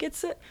Joshua Tree,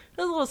 it's a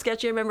little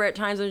sketchy. I remember at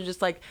times it was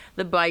just like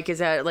the bike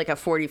is at like a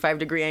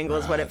 45-degree angle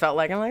is what it felt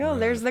like. I'm like, oh,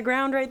 there's the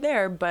ground right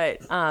there. But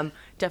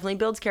definitely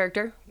builds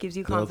character, gives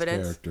you Builds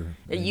confidence. character.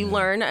 You Amen.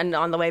 learn. And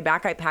on the way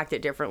back, I packed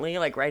it differently,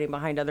 like riding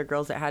behind other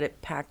girls that had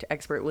it packed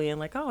expertly and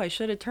like, oh, I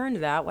should have turned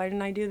that. Why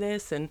didn't I do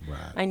this? And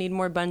Right. I need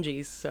more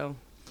bungees. So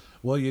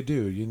Well, you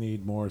do. You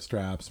need more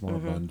straps, more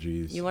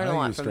bungees. You learn a I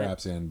lot use from it.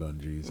 straps and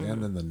bungees,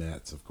 and then the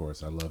nets. Of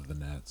course, I love the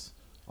nets.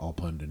 All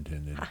pun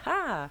intended.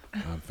 ha,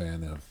 I'm a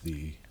fan of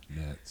the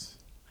nets.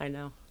 I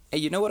know. Hey,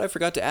 you know what I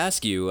forgot to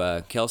ask you,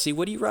 Kelsey?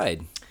 What do you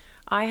ride?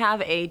 I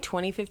have a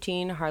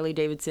 2015 Harley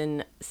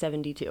Davidson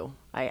 72.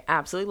 I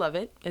absolutely love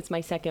it. It's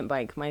my second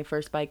bike. My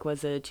first bike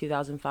was a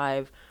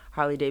 2005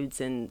 Harley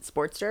Davidson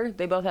Sportster.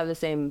 They both have the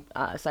same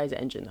size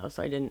engine though,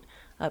 so I didn't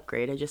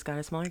upgrade. I just got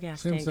a smaller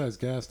gas Same tank. size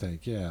gas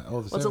tank, yeah.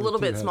 Oh, the Well, it's a little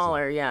 72 bit has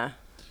smaller, yeah.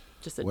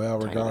 Just a Well,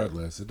 tiny bit.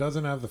 regardless, it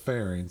doesn't have the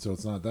fairing, so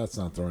that's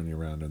not throwing you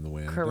around in the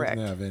wind. Correct. It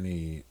doesn't have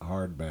any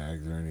hard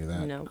bags or any of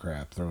that Nope.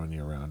 crap throwing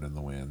you around in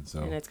the wind. So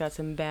And it's got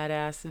some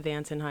badass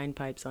Vance and Hind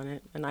pipes on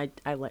it, and I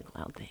like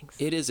loud things.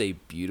 It is a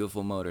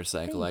beautiful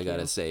motorcycle, Thank I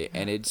gotta you. say,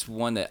 and it's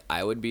one that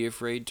I would be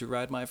afraid to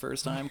ride my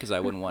first time because I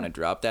wouldn't want to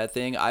drop that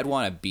thing. I'd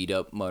want a beat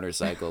up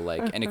motorcycle,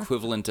 like an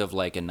equivalent of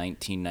like a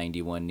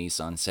 1991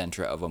 Nissan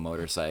Sentra of a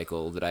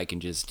motorcycle that I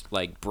can just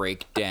like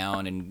break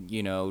down and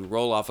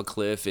roll off a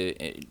cliff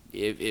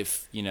if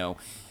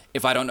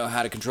if I don't know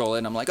how to control it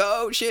and I'm like,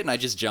 oh shit, and I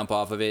just jump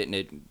off of it and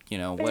it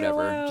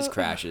whatever out. just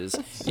crashes.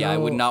 Yeah, I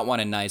would not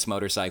want a nice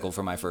motorcycle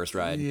for my first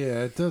ride.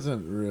 yeah, it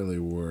doesn't really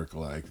work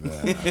like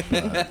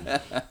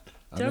that.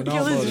 but, Don't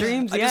kill his almost-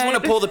 dreams I yet. just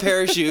want to pull the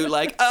parachute,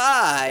 like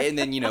and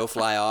then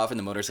fly off, and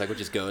the motorcycle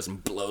just goes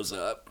and blows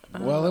up.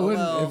 Well, it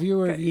wouldn't. If you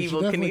were, Got you should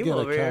Evil definitely get a Knievel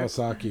over here.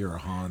 Kawasaki or a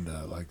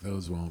Honda. Like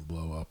those won't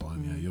blow up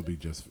on you.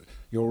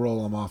 You'll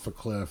roll them off a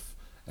cliff,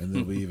 and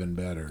they'll be even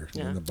better.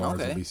 Yeah. And the bars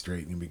Okay. will be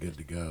straight, and you'll be good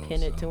to go.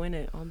 Pin it so. to win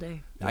it all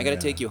day. I got to Yeah.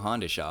 take you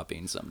Honda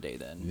shopping someday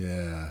then.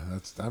 Yeah,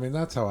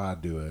 that's how I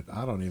do it.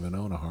 I don't even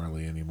own a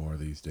Harley anymore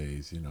these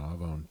days.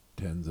 I've owned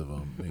tens of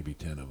them, maybe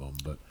 10 of them,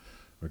 but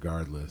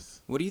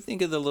regardless. What do you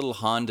think of the little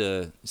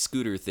Honda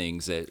scooter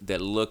things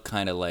that look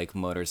kind of like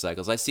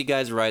motorcycles? I see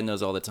guys riding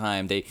those all the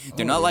time. They're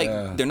not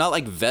yeah. they're not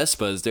like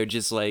Vespas. They're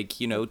just like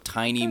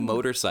tiny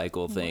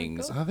motorcycle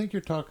things. I think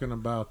you're talking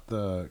about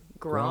the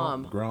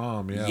Grom.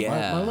 Grom, yeah.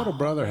 Yeah. My little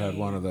brother had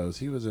one of those.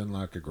 He was in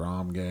like a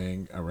Grom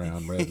gang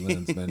around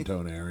Redlands,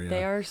 Mentone area.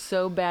 They are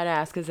so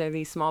badass because they're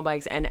these small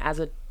bikes. And as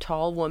a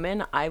tall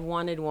woman, I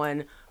wanted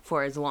one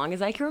for as long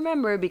as I can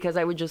remember because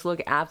I would just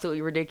look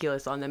absolutely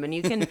ridiculous on them. And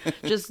you can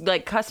just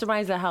like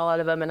customize the hell out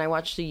of them. And I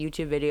watched a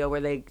YouTube video where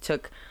they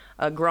took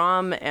a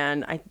Grom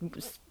and I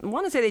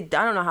want to say I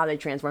don't know how they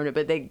transformed it,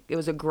 but it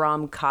was a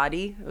Grom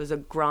Cadi. It was a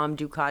Grom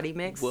Ducati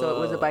mix. So it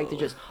was a bike that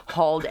just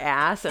hauled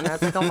ass. And I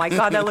was like, oh my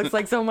God, that looks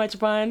like so much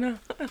fun.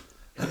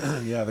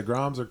 Yeah, the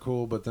Groms are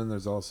cool, but then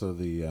there's also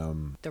the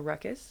The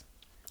Ruckus?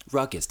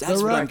 Ruckus.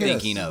 That's what I'm Ruckus.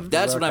 thinking of.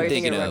 That's what Oh, I'm you're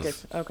thinking of.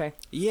 Ruckus. Okay.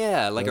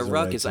 Yeah, like Those a are way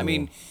Ruckus. I cool.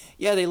 mean,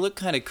 yeah, they look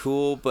kind of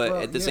cool, but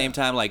Well, at the yeah. same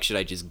time, like, should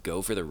I just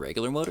go for the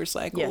regular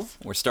motorcycle Yes.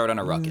 or start on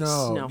a Ruckus?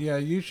 No, No. yeah,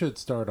 you should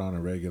start on a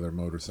regular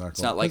motorcycle.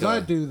 It's not like 'Cause I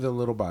a- do the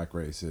little bike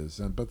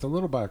races, but the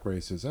little bike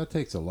races that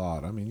takes a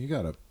lot. I mean, you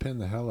got to pin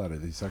the hell out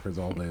of these suckers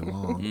all day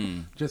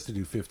long just to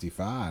do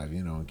 55,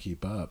 and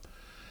keep up.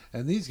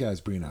 And these guys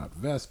bring out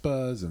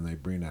Vespas and they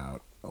bring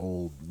out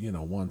old,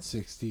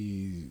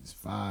 160s,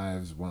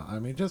 5s. I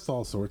mean, just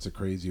all sorts of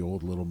crazy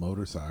old little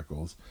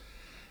motorcycles.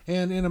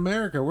 And in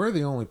America, we're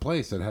the only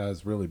place that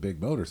has really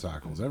big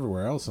motorcycles.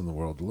 Everywhere else in the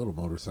world, the little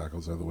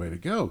motorcycles are the way to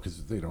go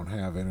because they don't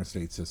have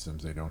interstate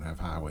systems, they don't have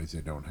highways,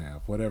 they don't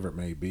have whatever it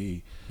may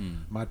be.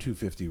 My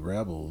 250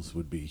 Rebels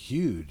would be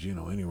huge,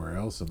 anywhere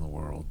else in the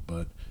world,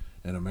 but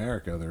in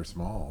America, they're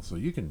small. So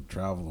you can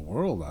travel the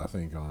world, I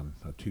think, on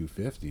a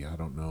 250. I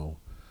don't know.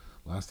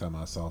 Last time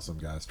I saw some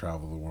guys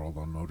travel the world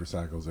on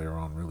motorcycles, they were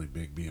on really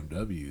big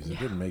BMWs. It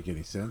didn't make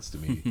any sense to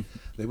me.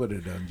 They would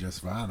have done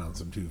just fine on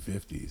some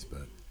 250s,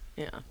 but...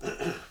 Yeah.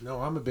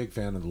 No, I'm a big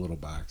fan of the little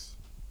bikes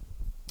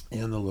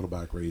and the little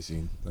bike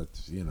racing.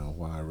 That's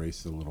why I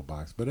race the little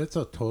bikes. But it's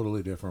a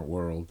totally different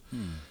world.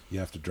 You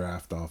have to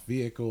draft off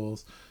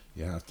vehicles.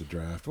 You have to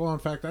draft. Well, in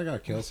fact, I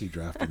got Kelsey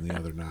drafting the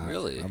other night.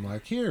 Really? I'm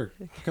like, here,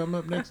 come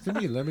up next to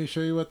me. Let me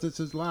show you what this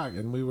is like.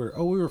 And we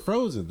were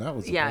frozen. That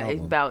was the Yeah, it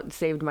problem. about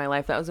saved my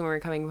life. That was when we were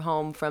coming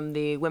home from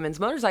the women's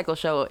motorcycle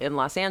show in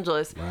Los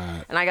Angeles.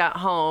 Right. And I got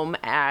home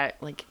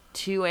at like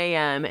 2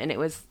 a.m. and it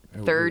was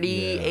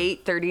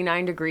 38,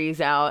 39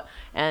 degrees out.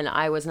 And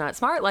I was not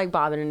smart like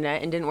Bob and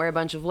Annette and didn't wear a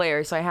bunch of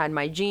layers. So I had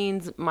my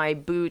jeans, my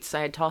boots,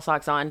 I had tall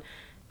socks on.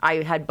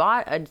 I had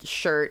bought a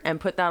shirt and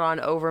put that on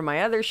over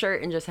my other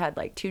shirt and just had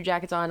like 2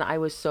 jackets on. I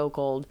was so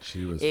cold.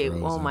 She was Oh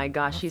frozen. my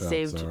gosh, I she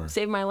felt sorry.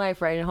 saved my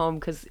life right at home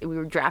because we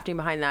were drafting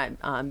behind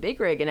that big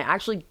rig, and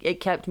it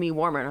kept me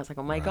warmer. And I was like,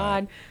 oh my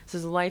God, this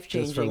is life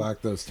changing. Just for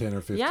like those 10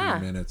 or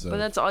 15 minutes of but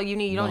that's all you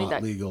need. You don't need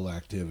that legal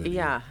activity.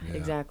 Yeah,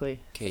 exactly.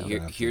 Okay,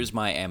 So- here's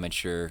my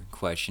amateur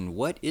question.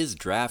 What is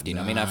drafting?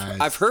 I mean,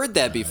 Nice. I've heard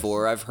that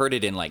before. I've heard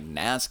it in like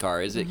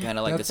NASCAR. Is it kind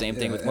of like the same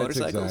thing with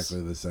motorcycles? It's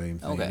exactly the same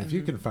thing. Okay. If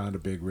you can find a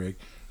big rig,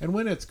 and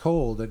when it's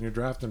cold and you're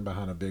drafting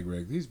behind a big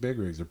rig, these big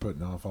rigs are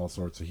putting off all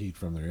sorts of heat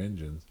from their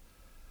engines.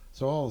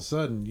 So all of a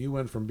sudden, you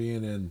went from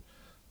being in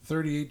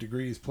 38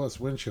 degrees plus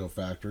wind chill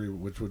factor,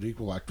 which would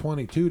equal like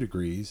 22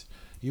 degrees.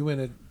 You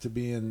went it to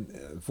being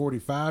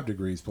 45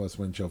 degrees plus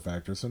wind chill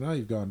factor. So now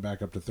you've gone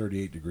back up to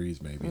 38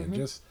 degrees maybe. And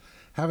just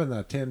having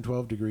that 10,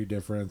 12 degree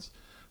difference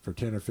for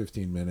 10 or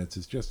 15 minutes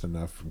is just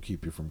enough to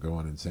keep you from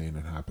going insane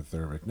and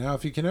hypothermic. Now,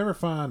 if you can ever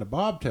find a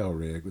bobtail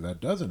rig that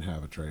doesn't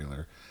have a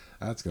trailer,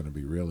 that's going to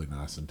be really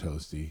nice and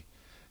toasty.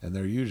 And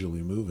they're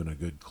usually moving a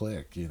good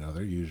click. You know,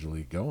 they're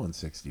usually going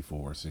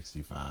 64,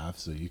 65,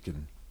 so you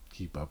can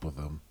keep up with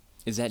them.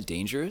 Is that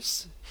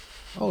dangerous?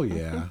 Oh,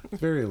 yeah. It's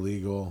very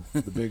illegal.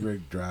 The big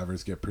rig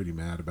drivers get pretty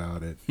mad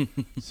about it.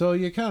 So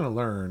you kind of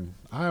learn.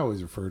 I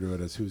always refer to it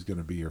as who's going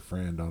to be your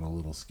friend on a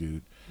little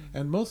scoot.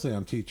 And mostly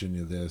I'm teaching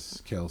you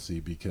this, Kelsey,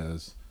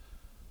 because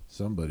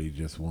somebody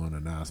just won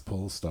a nice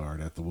pole start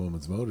at the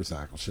Women's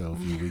Motorcycle Show a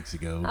few weeks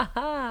ago.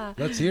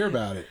 Let's hear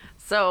about it.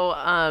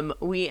 So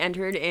we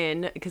entered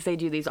in because they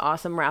do these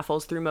awesome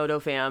raffles through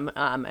MotoFam,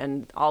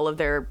 and all of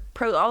the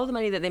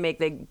money that they make,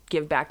 they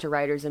give back to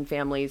riders and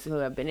families who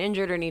have been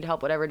injured or need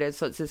help, whatever it is.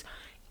 So it's this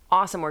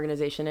awesome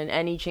organization, and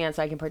any chance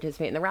I can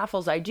participate in the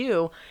raffles, I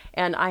do.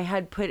 And I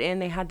had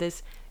they had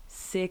this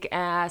sick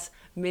ass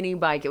mini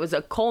bike. It was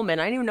a Coleman.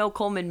 I didn't even know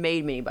Coleman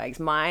made mini bikes.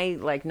 My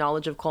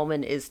knowledge of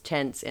Coleman is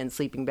tents and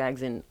sleeping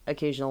bags and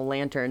occasional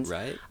lanterns.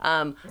 Right.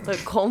 But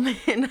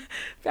Coleman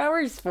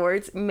Power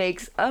Sports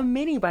makes a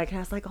mini bike, and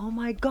I was like, oh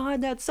my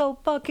God, that's so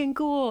fucking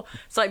cool.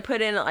 So I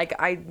put in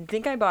I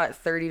think I bought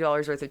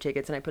 $30 worth of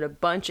tickets, and I put a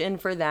bunch in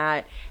for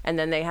that. And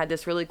then they had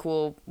this really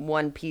cool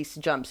 1-piece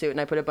jumpsuit,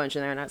 and I put a bunch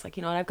in there, and I was like,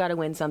 you know what, I've got to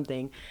win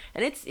something.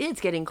 And it's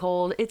getting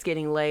cold, it's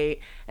getting late,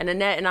 and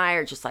Annette and I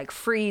are just like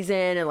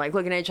freezing and like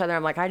looking at each other.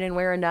 I'm like, I didn't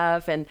wear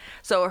enough. And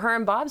so her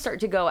and Bob start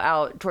to go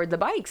out toward the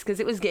bikes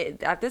because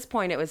at this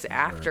point it was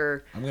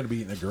after. I'm going to be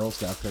eating a Girl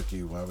Scout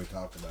cookie while we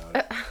talk about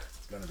it.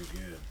 It's going to be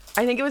good.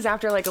 I think it was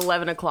after like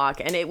 11 o'clock,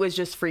 and it was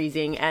just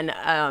freezing. And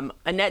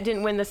Annette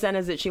didn't win the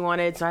Sennas that she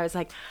wanted, so I was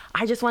like,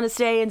 I just want to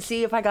stay and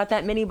see if I got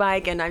that mini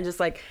bike. And I'm just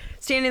like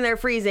standing there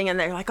freezing, and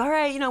they're like, all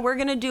right, we're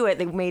gonna do it.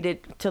 They made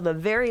it to the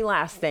very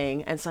last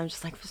thing, and so I'm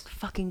just like, just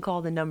fucking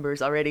call the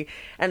numbers already.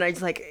 And I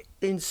just like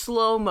in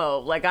slow-mo,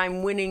 like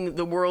I'm winning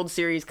the World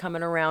Series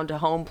coming around to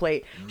home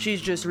plate.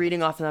 She's just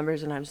reading off the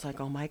numbers, and I'm just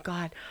like, oh my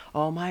God.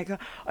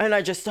 And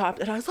I just stopped,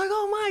 and I was like,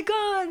 oh my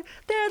God,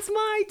 that's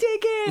my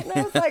ticket. And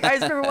I was like, I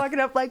just remember walking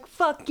up like,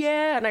 fuck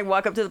yeah. And I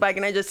walk up to the bike,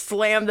 and I just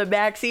slam the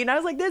back seat, and I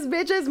was like, this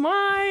bitch is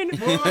mine.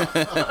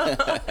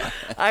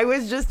 I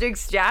was just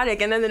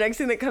ecstatic. And then the next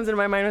thing that comes into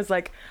my mind was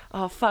like,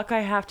 oh fuck,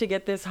 I have to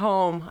get this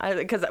home.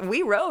 Because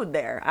we rode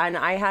there, and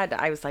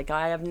I was like,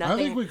 I have nothing.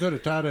 I think we could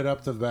have tied it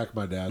up to the back of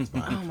my dad's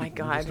bike. Oh my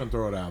God. I'm just going to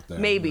throw it out there.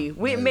 Maybe.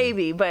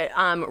 But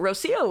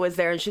Rocio was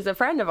there, and she's a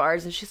friend of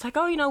ours, and she's like,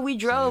 oh, we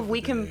drove.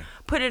 We can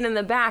put it in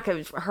the back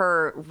of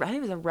her, I think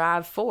it was a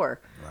RAV4.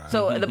 Right.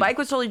 So the bike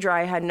was totally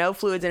dry, had no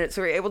fluids in it,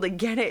 so we were able to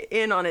get it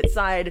in on its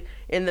side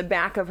in the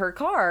back of her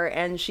car,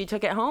 and she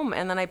took it home,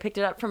 and then I picked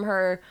it up from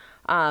her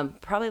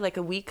probably like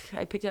a week.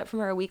 I picked it up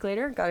from her a week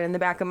later, got it in the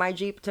back of my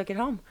Jeep, took it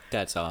home.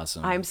 That's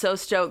awesome. I'm so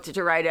stoked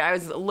to ride it. I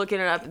was looking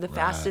it up. The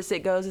fastest it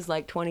goes is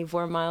like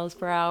 24 miles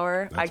per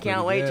hour. I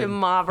can't wait to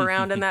mob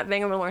around in that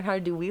thing. I'm going to learn how to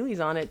do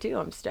wheelies on it too.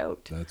 I'm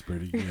stoked. That's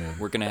pretty good.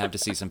 We're going to have to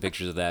see some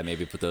pictures of that.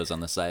 Maybe put those on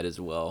the site as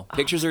well.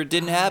 Pictures or it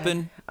didn't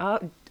happen.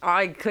 Oh,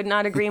 I could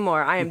not agree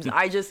more. I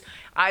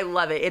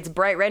love it. It's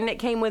bright red, and it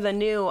came with a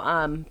new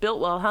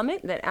Biltwell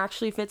helmet that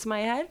actually fits my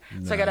head.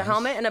 Nice. So I got a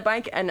helmet and a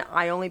bike, and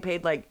I only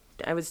paid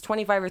I was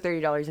 $25 or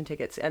 $30 in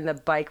tickets, and the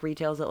bike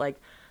retails at like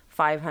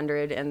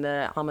 $500, and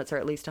the helmets are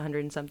at least $100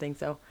 and something.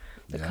 So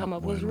the come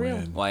up was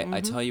real. Well,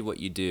 I tell you what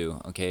you do.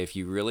 Okay, if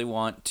you really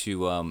want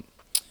to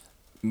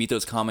meet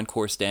those Common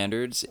Core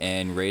standards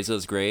and raise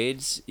those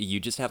grades, you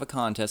just have a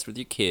contest with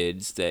your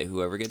kids that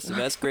whoever gets the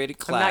best graded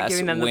class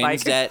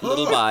wins that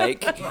little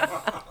bike.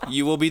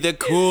 You will be the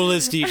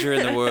coolest teacher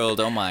in the world.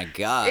 Oh my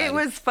God. It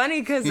was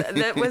funny because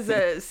that was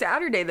a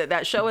Saturday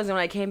that show was, and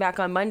when I came back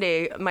on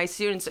Monday, my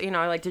students,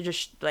 I like to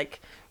just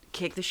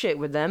kick the shit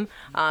with them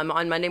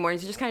on Monday mornings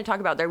to just kind of talk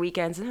about their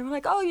weekends, and they were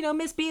like, oh,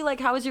 Miss B,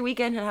 how was your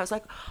weekend? And I was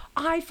like,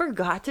 I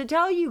forgot to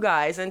tell you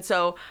guys. And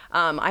so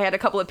I had a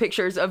couple of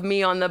pictures of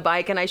me on the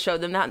bike, and I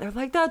showed them that, and they're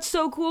like, that's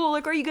so cool,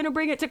 are you gonna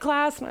bring it to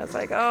class? And I was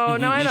like, oh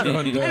no, I don't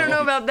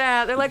know about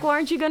that. They're like, well,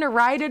 aren't you gonna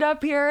ride it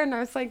up here? And I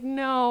was like,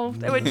 no,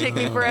 it would take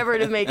me forever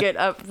to make it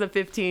up the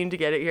 15 to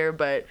get it here.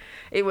 But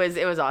it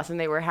was awesome.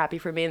 They were happy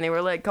for me, and they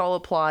were all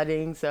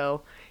applauding.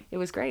 So it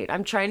was great.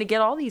 I'm trying to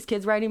get all these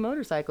kids riding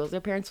motorcycles. Their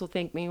parents will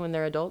thank me when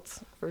they're adults,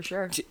 for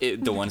sure.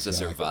 The ones that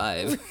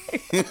survive.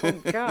 Oh,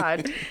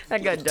 God.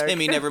 That got dark.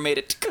 Timmy never made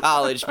it to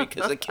college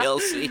because of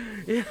Kelsey.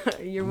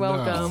 You're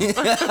welcome.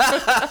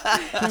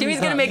 Timmy's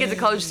going to make it to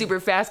college super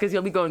fast because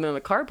he'll be going in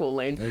the carpool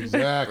lane.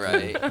 Exactly.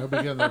 Right. He'll be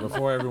getting there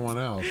before everyone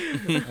else.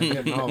 And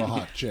getting all the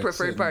hot chicks.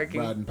 Preferred and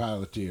parking. Riding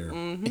Piloteer.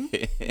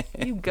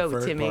 You go,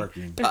 Preferred Timmy.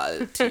 parking.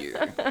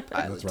 Tier.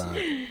 That's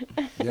right.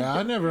 Yeah,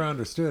 I never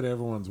understood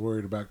everyone's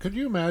worried about. Could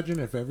you imagine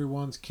if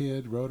everyone's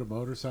kid rode a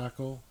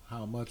motorcycle?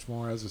 How much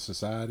more as a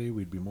society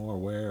we'd be more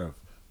aware of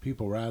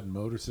people riding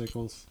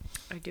motorcycles?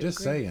 I do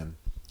Just agree. saying.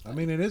 I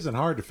mean, it isn't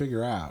hard to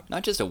figure out.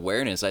 Not just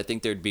awareness. I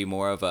think there'd be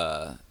more of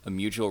a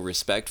mutual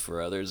respect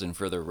for others and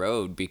for the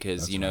road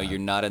because, That's you know, right. you're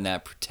not in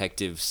that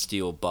protective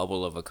steel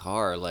bubble of a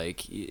car.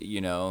 Like,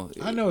 you know,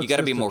 I know you it's got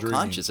to just be a more dream.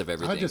 conscious of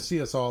everything. I just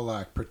see us all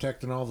like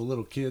protecting all the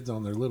little kids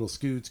on their little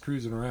scoots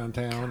cruising around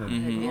town and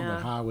on Yeah.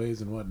 the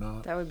highways and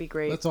whatnot. That would be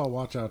great. Let's all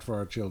watch out for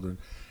our children.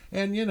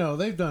 And, you know,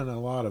 they've done a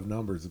lot of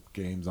numbers of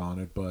games on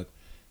it, but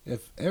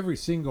if every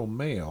single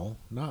male,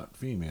 not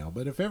female,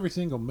 but if every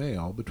single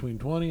male between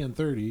 20 and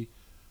 30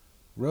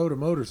 rode a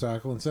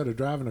motorcycle instead of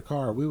driving a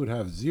car, we would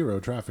have zero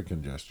traffic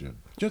congestion.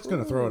 Just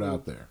going to throw it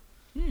out there.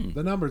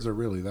 The numbers are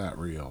really that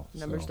real.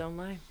 Numbers so don't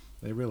lie.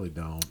 They really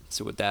don't.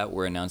 So with that,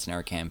 we're announcing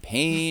our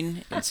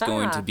campaign. It's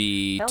going to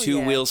be Hell Two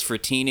yeah. Wheels for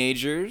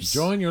Teenagers.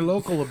 Join your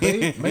local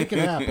abate. Make it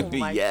happen. Oh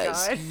my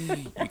Yes. God.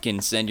 You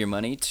can send your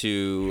money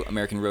to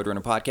American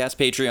Roadrunner Podcast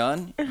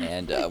Patreon,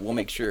 and we'll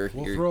make sure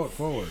We'll your throw it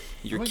forward.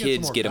 your Let me some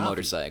kids more get a coffee.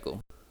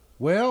 motorcycle.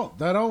 Well,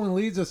 that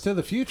only leads us to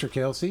the future,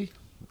 Kelsey.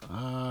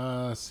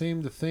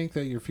 Seem to think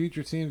that your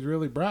future seems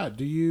really bright.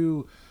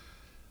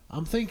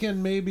 I'm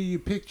thinking maybe you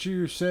picture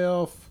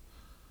yourself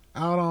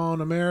out on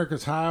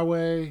America's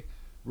highway,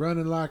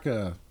 running like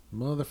a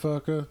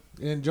motherfucker,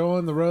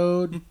 enjoying the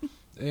road,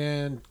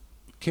 and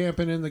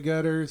camping in the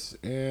gutters,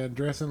 and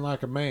dressing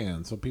like a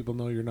man so people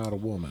know you're not a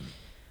woman.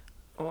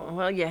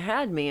 Well, you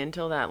had me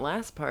until that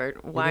last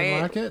part. Why?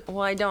 didn't like it?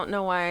 Well, I don't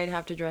know why I'd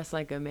have to dress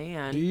like a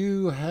man. Do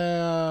you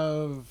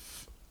have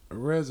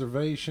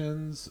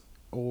reservations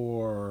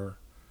or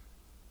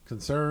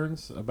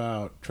concerns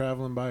about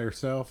traveling by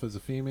yourself as a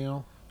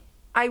female?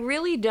 I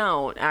really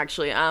don't,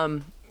 actually.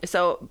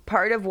 So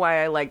part of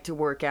why I like to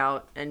work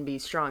out and be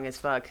strong as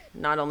fuck,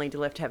 not only to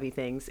lift heavy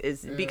things,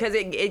 is because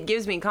it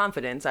gives me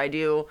confidence. I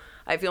feel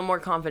more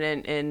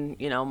confident in,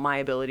 you know, my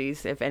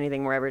abilities if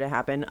anything were ever to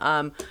happen.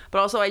 But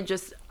also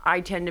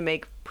I tend to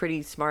make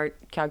pretty smart,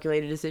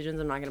 calculated decisions.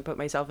 I'm not going to put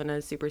myself in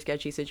a super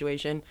sketchy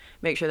situation,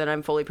 make sure that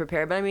I'm fully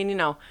prepared. But I mean, you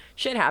know,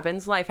 shit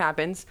happens, life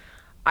happens.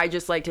 I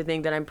just like to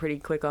think that I'm pretty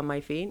quick on my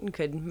feet and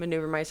could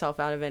maneuver myself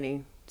out of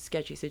any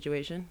sketchy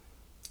situation.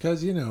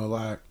 Because, you know,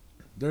 like,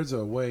 there's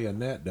a way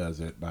Annette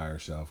does it by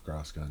herself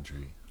cross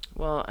country.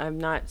 Well, I'm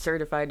not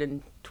certified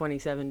in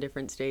 27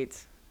 different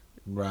states.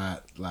 Right,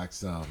 like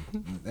some.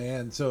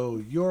 And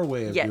so your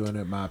way of Yet. doing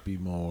it might be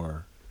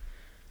more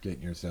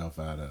getting yourself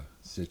out of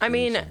situations I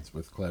mean-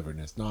 with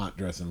cleverness, not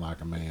dressing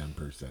like a man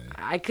per se.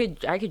 I could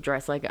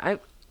dress like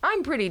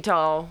I'm pretty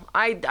tall.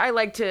 I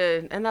like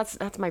to, and that's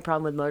my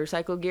problem with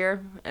motorcycle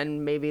gear.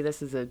 And maybe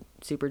this is a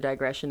super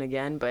digression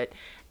again, but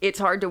it's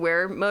hard to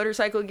wear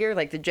motorcycle gear.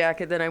 Like the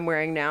jacket that I'm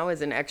wearing now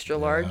is an extra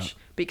large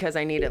because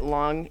I need it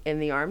long in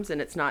the arms, and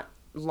it's not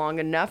long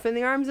enough in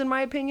the arms in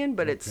my opinion,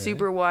 but it's Okay.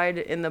 super wide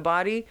in the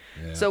body.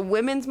 Yeah. So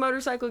women's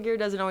motorcycle gear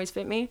doesn't always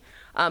fit me,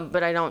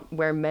 but I don't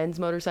wear men's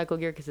motorcycle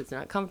gear because it's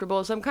not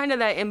comfortable. So I'm kind of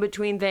that in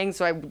between thing.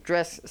 So I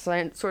dress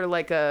sort of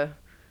like a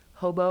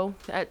hobo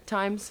at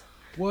times.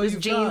 Well, Just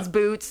you've jeans, got-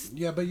 boots.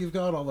 Yeah, but you've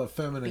got all the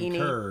feminine Beanie.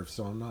 curves,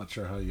 so I'm not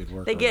sure how you'd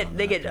work. They get around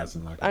they that get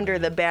dressing like a under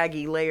man. the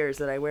baggy layers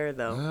that I wear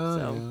though. Oh,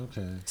 so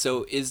yeah, okay.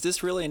 So is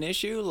this really an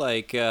issue?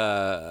 Like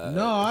I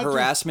just-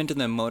 harassment in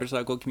the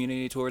motorcycle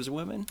community towards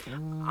women?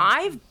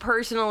 I've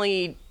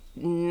personally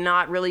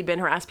not really been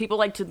harassed. People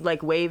like to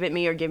wave at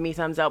me or give me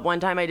thumbs up. One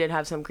time I did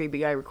have some creepy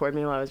guy record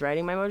me while I was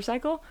riding my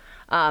motorcycle.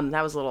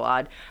 That was a little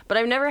odd. But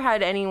I've never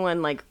had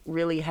anyone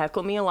really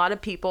heckle me. A lot of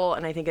people,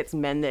 and I think it's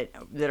men that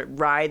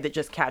ride that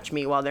just catch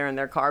me while they're in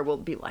their car will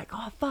be like,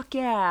 "Oh fuck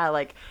yeah,"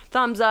 like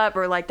thumbs up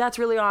or like "That's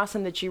really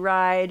awesome that you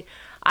ride."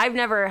 I've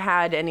never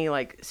had any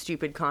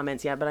stupid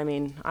comments yet, but I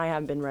mean I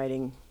have been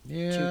riding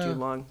Yeah. too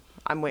long.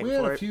 I'm waiting We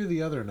had for a it. few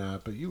the other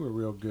night, but you were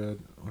real good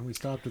when we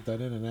stopped at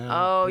that In-N-Out.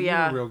 Oh, you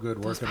yeah. were real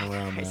good working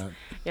around guys. that.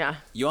 Yeah.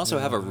 You also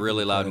have a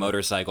really loud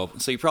motorcycle,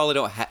 so you probably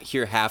don't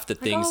hear half the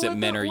things Oh, that what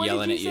men the- are what did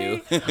yelling at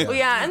you. say? Well,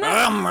 yeah, and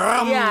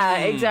that, yeah,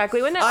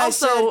 exactly. When that I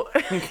also,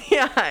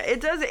 yeah,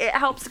 it does. It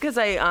helps because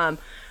I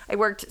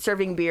worked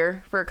serving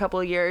beer for a couple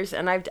of years,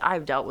 and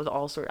I've dealt with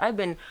all sorts.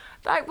 When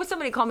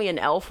somebody called me an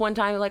elf one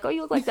time, like, "Oh,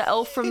 you look like the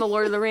elf from the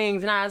Lord of the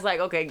Rings," and I was like,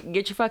 "Okay,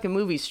 get your fucking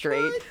movie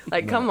straight.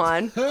 Like, come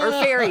on." Or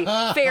fairy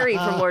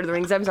from Lord of the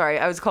Rings. I'm sorry,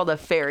 I was called a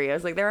fairy. I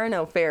was like, there are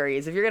no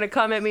fairies. If you're gonna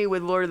come at me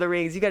with Lord of the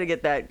Rings, you got to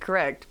get that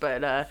correct.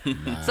 But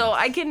so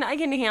I can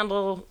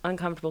handle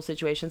uncomfortable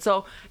situations.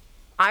 So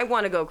I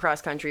want to go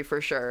cross country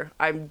for sure.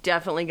 I'm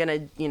definitely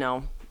gonna,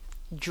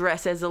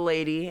 dress as a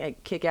lady, I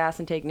kick ass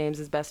and take names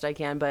as best I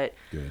can, but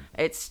Good.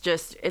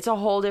 it's a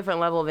whole different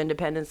level of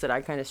independence that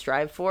I kind of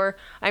strive for.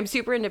 I'm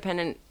super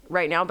independent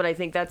right now, but I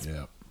think that's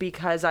Yeah.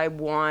 because I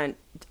want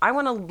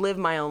to live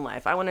my own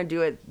life. I want to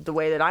do it the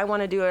way that I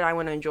want to do it. I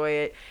want to enjoy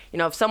it. You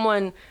know, if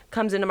someone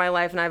comes into my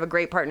life and I have a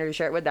great partner to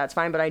share it with, that's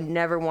fine, but I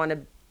never want to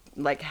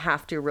like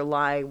have to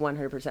rely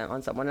 100%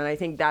 on someone. And I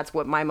think that's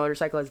what my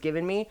motorcycle has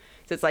given me.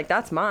 So it's like,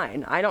 that's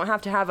mine. I don't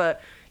have to have a,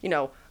 you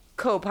know,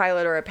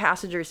 co-pilot or a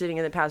passenger sitting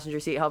in the passenger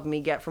seat helping me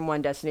get from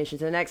one destination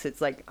to the next.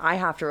 It's like I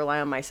have to rely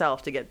on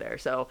myself to get there.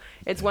 So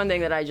it's one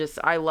thing that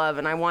I love,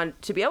 and I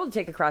want to be able to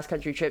take a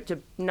cross-country trip to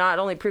not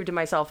only prove to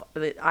myself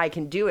that I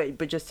can do it,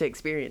 but just to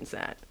experience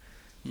that.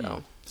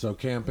 So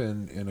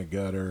camping in a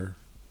gutter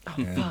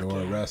and fuck or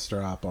a yeah. rest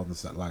stop on the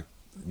side, like,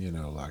 you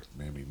know, like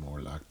maybe more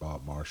like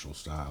Bob Marshall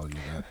style, you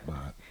know, that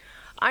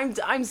might.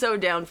 I'm so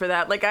down for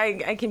that. Like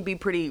I can be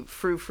pretty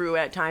frou-frou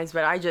at times,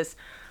 but I just,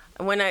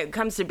 when it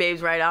comes to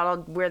Babes Ride Out,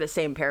 I'll wear the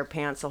same pair of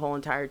pants the whole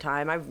entire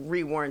time. I've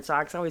reworn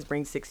socks. I always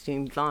bring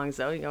 16 thongs,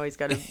 so you always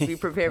got to be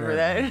prepared for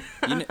that.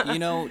 You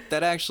know,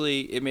 that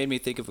actually, it made me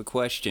think of a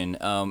question.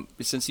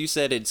 Since you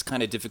said it's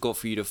kind of difficult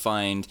for you to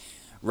find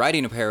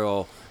riding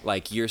apparel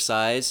like your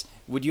size,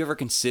 would you ever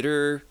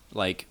consider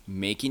like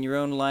making your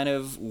own line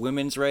of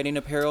women's riding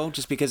apparel?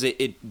 Just because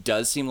it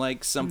does seem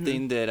like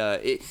something that,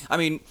 I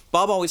mean,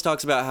 Bob always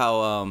talks about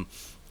how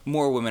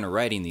more women are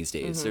riding these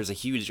days. There's a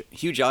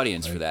huge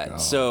audience for that.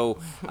 God. So,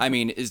 I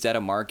mean, is that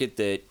a market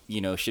that, you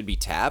know, should be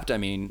tapped? I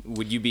mean,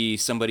 would you be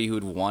somebody who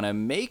would want to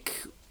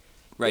make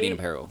riding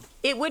apparel?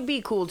 It would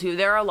be cool too.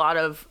 There are a lot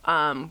of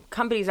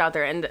companies out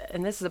there, and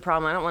this is the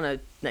problem. I don't want to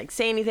like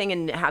say anything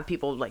and have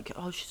people like,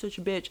 oh, she's such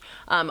a bitch.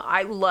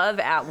 I love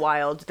At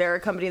Wild. They're a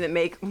company that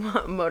make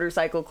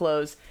motorcycle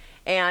clothes,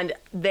 and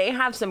they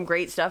have some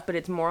great stuff, but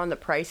it's more on the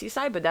pricey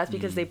side. But that's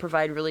because they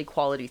provide really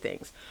quality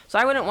things. So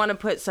I wouldn't want to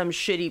put some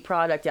shitty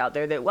product out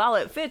there that, while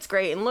it fits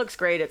great and looks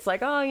great, it's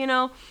like, oh, you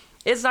know,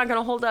 it's not going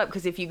to hold up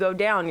because if you go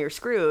down, you're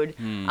screwed.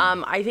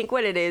 I think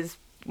what it's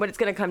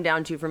going to come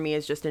down to for me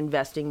is just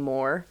investing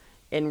more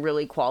in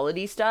really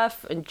quality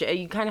stuff. And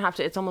you kind of have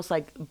to, it's almost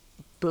like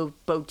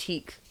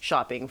boutique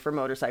shopping for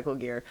motorcycle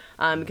gear.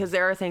 Because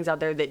there are things out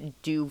there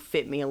that do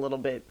fit me a little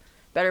bit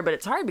better, but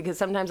it's hard because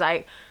sometimes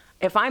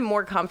if I'm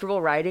more comfortable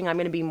riding, I'm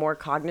going to be more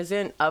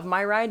cognizant of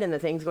my ride and the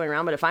things going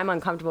around. But if I'm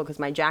uncomfortable because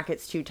my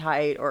jacket's too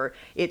tight or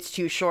it's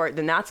too short,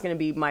 then that's going to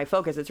be my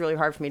focus. It's really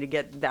hard for me to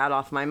get that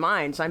off my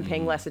mind. So I'm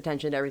paying less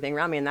attention to everything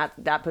around me, and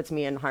that puts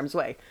me in harm's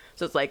way.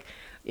 So it's like,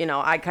 you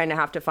know, I kind of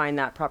have to find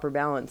that proper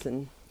balance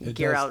and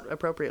gear out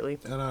appropriately.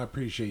 And I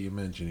appreciate you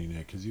mentioning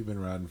it because you've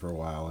been riding for a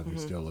while and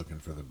you're still looking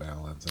for the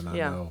balance. And I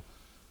know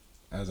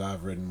as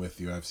I've ridden with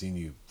you, I've seen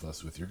you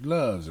fuss with your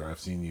gloves, or I've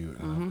seen you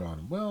and I've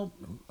gone, well,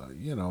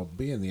 you know,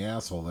 being the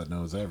asshole that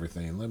knows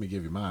everything, let me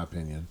give you my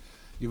opinion.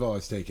 You've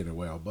always taken it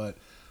well, but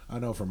I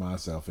know for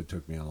myself, it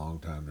took me a long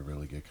time to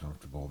really get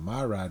comfortable.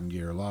 My riding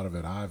gear, a lot of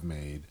it I've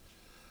made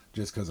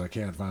just because I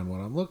can't find what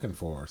I'm looking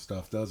for.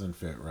 Stuff doesn't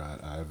fit right.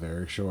 I have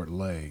very short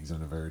legs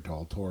and a very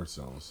tall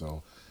torso,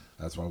 so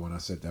that's why when I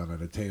sit down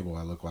at a table,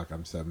 I look like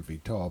I'm 7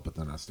 feet tall, but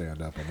then I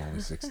stand up, I'm only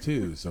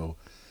 6'2", so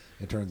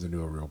it turns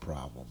into a real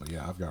problem. But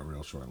yeah, I've got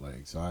real short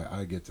legs, so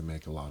I get to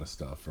make a lot of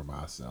stuff for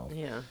myself.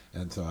 Yeah.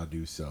 And so I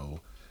do sew,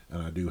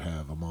 and I do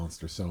have a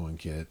monster sewing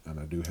kit, and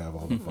I do have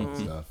all the fun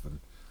stuff, and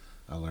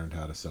I learned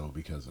how to sew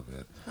because of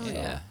it.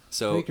 Yeah.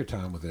 So Take your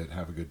time with it,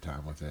 have a good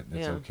time with it, and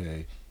it's Yeah.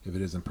 okay. If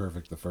it isn't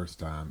perfect the first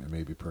time, it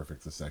may be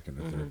perfect the second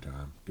or third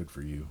time. Good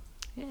for you.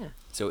 Yeah.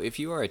 So if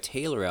you are a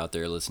tailor out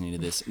there listening to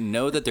this,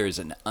 know that there's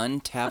an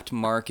untapped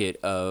market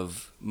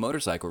of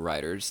motorcycle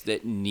riders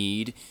that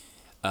need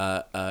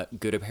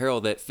good apparel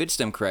that fits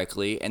them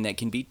correctly and that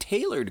can be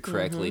tailored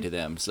correctly to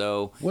them.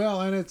 So Well,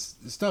 and it's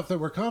stuff that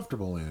we're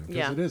comfortable in because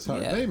Yeah. it is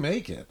hard. Yeah. They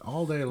make it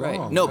all day long.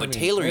 right. No, I but mean,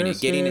 tailoring air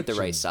it, getting it the stitch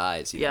right and-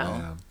 size. You Yeah. know?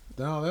 Yeah.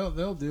 No,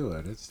 they'll do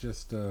it. It's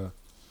just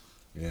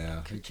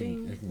yeah, it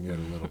can get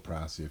a little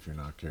pricey if you're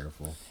not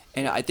careful.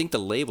 And I think the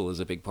label is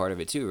a big part of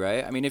it too,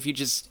 right? I mean, if you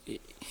just,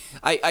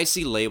 I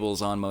see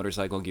labels on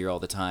motorcycle gear all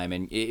the time,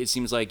 and it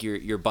seems like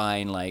you're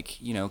buying like,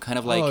 you know, kind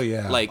of like, Oh,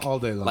 yeah, like all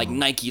day long. like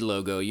Nike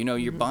logo. You know,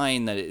 you're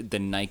buying the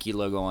Nike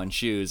logo on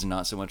shoes, and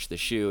not so much the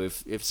shoe.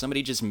 If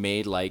somebody just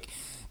made like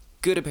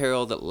good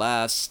apparel that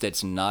lasts,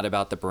 that's not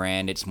about the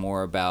brand, it's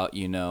more about,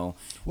 you know,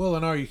 Well,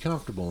 and are you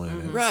comfortable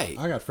in it? Right.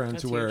 I got friends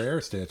That's who wear huge.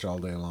 air stitch all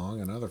day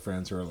long, and other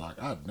friends who are like,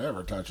 I'd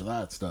never touch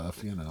that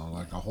stuff. You know,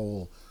 like a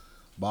whole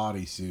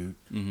bodysuit.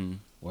 Mm-hmm.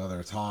 Whether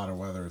it's hot or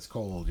whether it's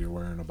cold, you're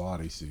wearing a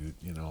bodysuit.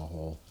 You know, a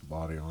whole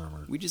body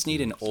armor. we just need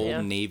an old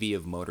Yeah. navy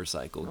of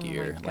motorcycle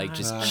gear, my like God.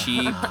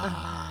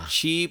 just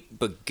cheap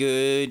but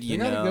good. They You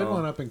got know, a good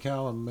one up in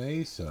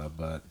Calamasa,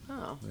 but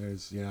Oh.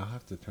 there's I'll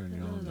have to turn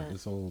you on. that.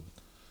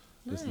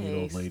 This neat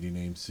old Nice. lady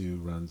named Sue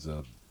runs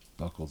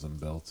Buckles and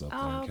Belts up there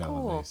Oh, in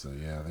cool.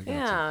 Calamasa. Yeah, they got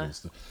Yeah. some cool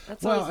stuff.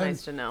 That's always and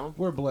nice to know.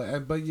 We're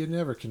but you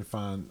never can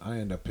find. I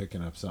end up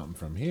picking up something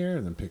from here,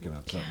 and then picking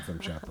up something from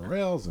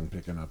Chaparral's, and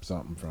picking up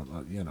something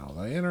from the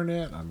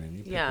internet. I mean,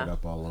 you pick Yeah. it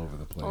up all over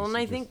the place. Well, and You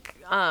I just-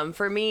 think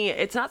for me,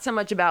 it's not so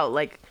much about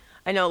like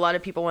I know a lot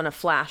of people want to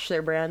flash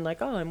their brand,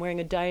 like, oh, I'm wearing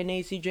a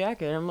Dionysus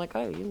jacket. And I'm like,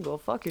 oh, you can go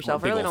fuck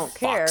yourself. I really don't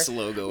care. Fox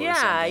logo or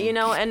yeah, something. you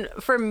know. And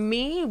for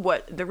me,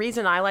 the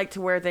reason I like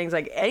to wear things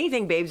like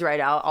anything Babes Right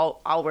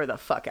Out, I'll wear the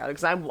fuck out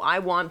because I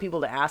want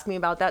people to ask me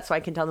about that so I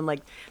can tell them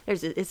like,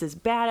 it's this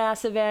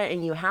badass event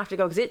and you have to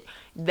go because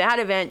that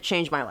event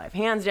changed my life,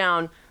 hands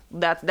down.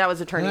 That was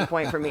a turning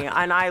point for me,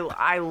 and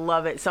I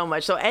love it so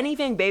much. So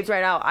anything Babes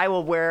Right Out, I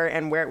will wear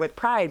and wear it with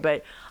pride.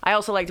 But I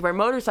also like to wear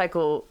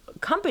motorcycle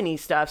company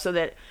stuff so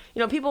that, you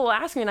know, people will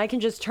ask me and I can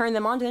just turn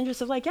them on to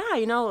interest of like, yeah,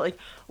 you know, like,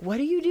 what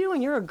do you do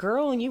when you're a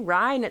girl and you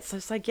ride? And it's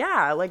just like,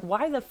 yeah, like,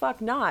 why the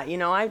fuck not? You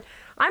know,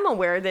 I'm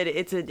aware that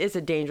it's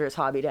a dangerous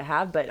hobby to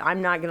have, but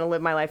I'm not going to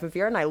live my life in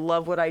fear, and I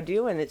love what I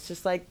do, and it's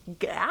just like,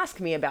 ask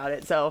me about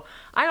it. So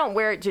I don't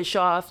wear it to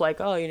show off like,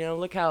 oh, you know,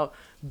 look how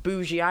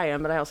bougie I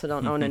am, but I also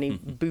don't own any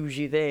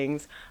bougie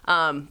things.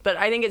 But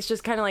I think it's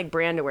just kind of like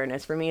brand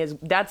awareness for me.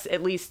 That's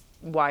at least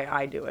why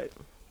I do it.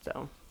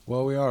 So.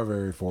 Well, we are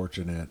very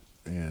fortunate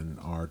in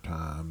our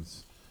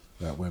times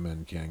that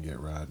women can get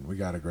riding. We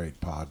got a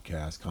great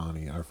podcast,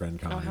 Connie, our friend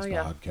Connie's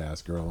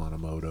podcast, Girl on a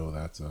Moto.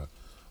 That's a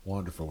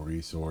wonderful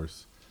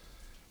resource.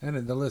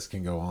 And the list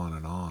can go on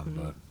and on,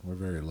 but we're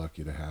very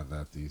lucky to have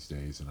that these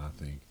days. And I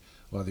think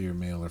whether you're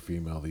male or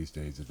female these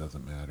days, it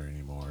doesn't matter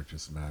anymore. It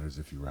just matters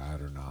if you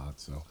ride or not.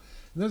 So, and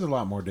there's a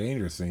lot more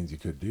dangerous things you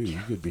could do. You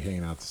could be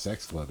hanging out at the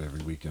sex club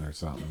every weekend or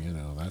something. You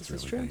know, that's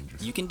really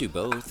dangerous. You can do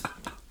both.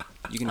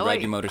 You can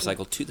ride your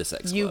motorcycle to the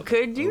sex club. You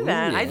could do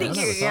that. Ooh, I think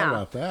I never thought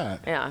about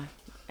that. Yeah.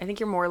 I think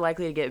you're more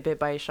likely to get bit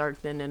by a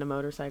shark than in a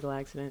motorcycle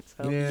accident.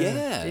 So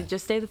Yeah.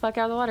 just stay the fuck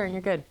out of the water and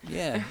you're good.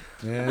 Yeah.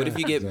 Yeah, What if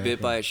you get exactly.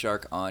 bit by a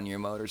shark on your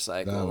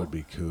motorcycle? That would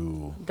be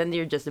cool. Then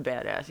you're just a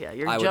badass. Yeah,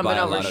 you're I would jumping buy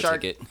a over lotto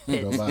shark ticket.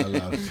 pits. Go buy a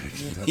lot of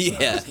tickets. That's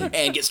Yeah, awesome.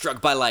 and get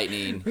struck by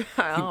lightning.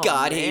 Oh,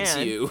 God hates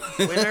man. you.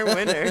 Winner,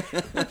 winner.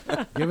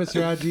 Give us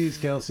your IGs,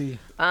 Kelsey.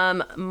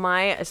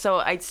 So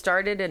I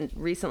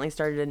recently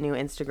started a new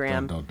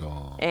Instagram, Dun, dun,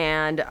 dun.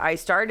 and I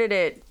started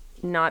it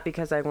not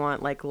because I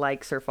want like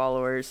likes or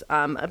followers,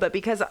 but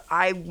because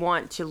I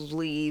want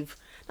to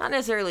not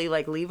necessarily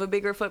like leave a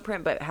bigger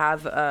footprint, but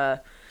have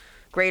a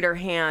greater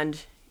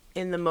hand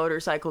in the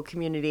motorcycle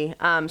community.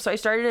 So I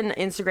started an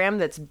Instagram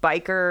that's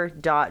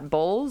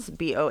biker.bohls,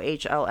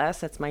 BOHLS,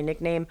 that's my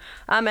nickname.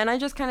 And I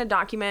just kind of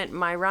document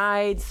my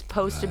rides,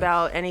 post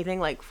about anything.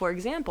 Like, for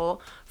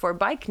example, for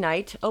bike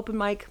night, open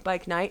mic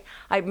bike night,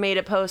 I made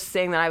a post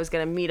saying that I was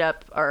going to meet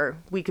up, or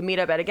we could meet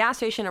up at a gas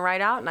station and ride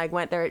out. And I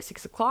went there at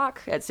 6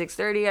 o'clock. At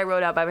 6:30, I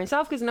rode out by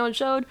myself because no one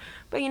showed.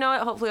 But you know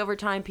what? Hopefully over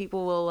time,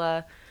 people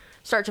will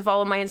start to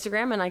follow my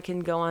Instagram and I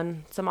can go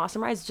on some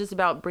awesome rides. It's just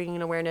about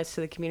bringing awareness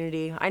to the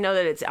community. I know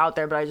that it's out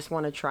there, but I just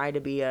want to try to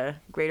be a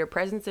greater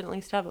presence and at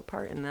least have a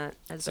part in that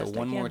as So best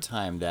one I can. more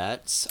time,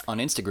 that's on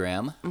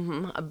Instagram.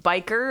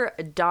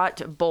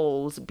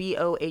 Biker.bohls,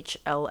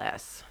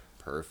 BOHLS.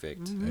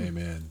 Perfect.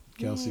 Amen.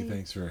 Kelsey,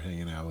 thanks for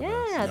hanging out with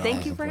us. Yeah, No, thank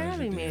it's you a for pleasure,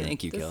 having dude. me.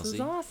 Thank you, This Kelsey. is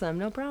awesome.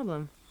 No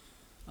problem.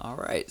 All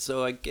right,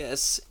 so I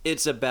guess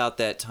it's about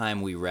that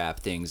time we wrap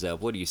things up.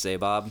 What do you say,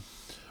 Bob?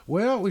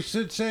 Well, we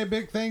should say a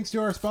big thanks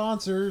to our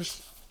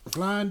sponsors,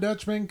 Flying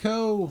Dutchman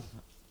Co.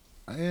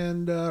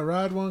 and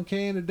Ride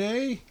 1K in a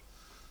Day.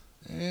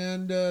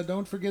 And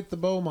don't forget the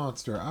Bow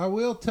Monster. I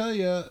will tell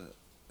you,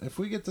 if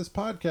we get this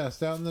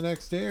podcast out in the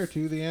next day or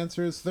two, the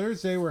answer is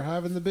Thursday. We're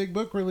having the big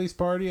book release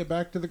party at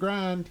Back to the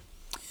Grind.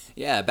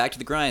 Yeah, Back to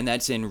the Grind.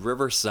 That's in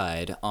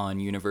Riverside on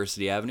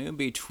University Avenue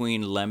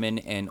between Lemon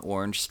and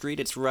Orange Street.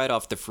 It's right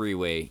off the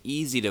freeway.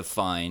 Easy to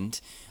find.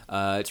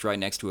 It's right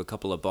next to a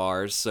couple of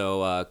bars.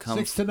 So come.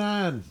 6 to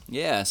 9.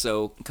 Yeah,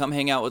 so come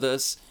hang out with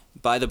us,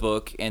 buy the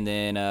book, and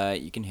then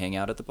you can hang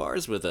out at the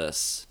bars with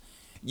us.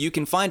 You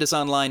can find us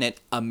online at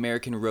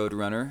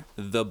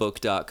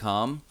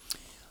AmericanRoadRunnerTheBook.com.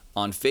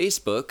 On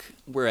Facebook,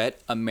 we're at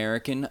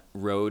American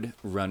Road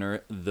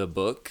Runner The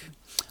Book.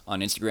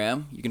 On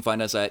Instagram, you can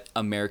find us at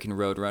American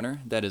Road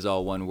Runner. That is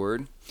all one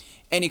word.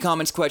 Any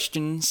comments,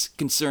 questions,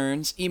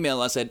 concerns,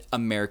 email us at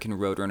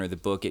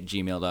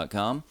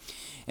AmericanRoadRunnerTheBook@gmail.com.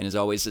 And as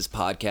always, this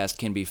podcast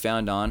can be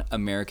found on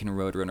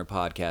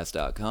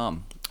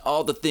AmericanRoadRunnerPodcast.com.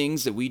 All the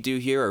things that we do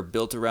here are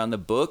built around the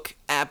book,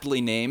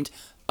 aptly named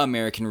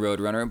American Road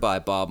Runner by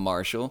Bob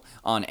Marshall,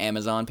 on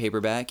Amazon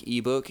paperback,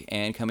 ebook,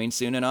 and coming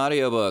soon an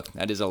audiobook.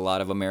 That is a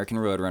lot of American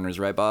Road Runners,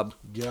 right, Bob?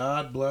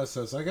 God bless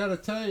us. I got to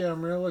tell you,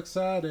 I'm real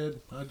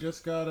excited. I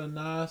just got a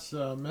nice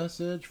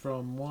message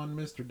from one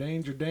Mr.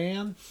 Danger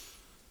Dan,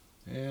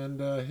 and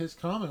his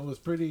comment was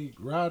pretty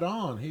right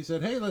on. He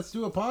said, hey, let's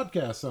do a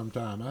podcast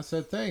sometime. I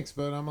said, thanks,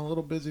 but I'm a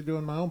little busy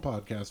doing my own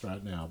podcast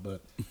right now, but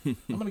I'm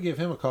going to give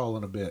him a call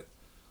in a bit.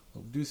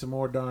 We'll do some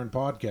more darn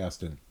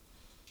podcasting.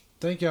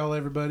 Thank y'all,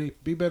 everybody.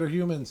 Be better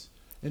humans.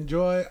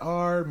 Enjoy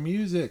our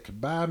music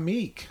by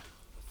Meek.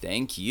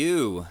 Thank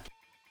you.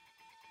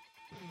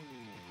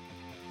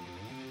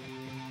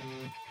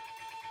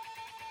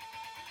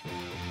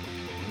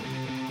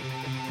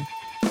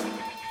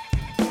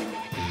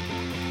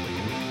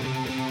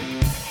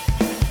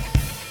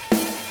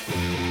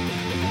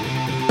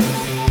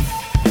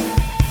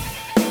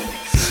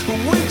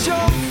 We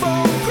jump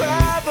from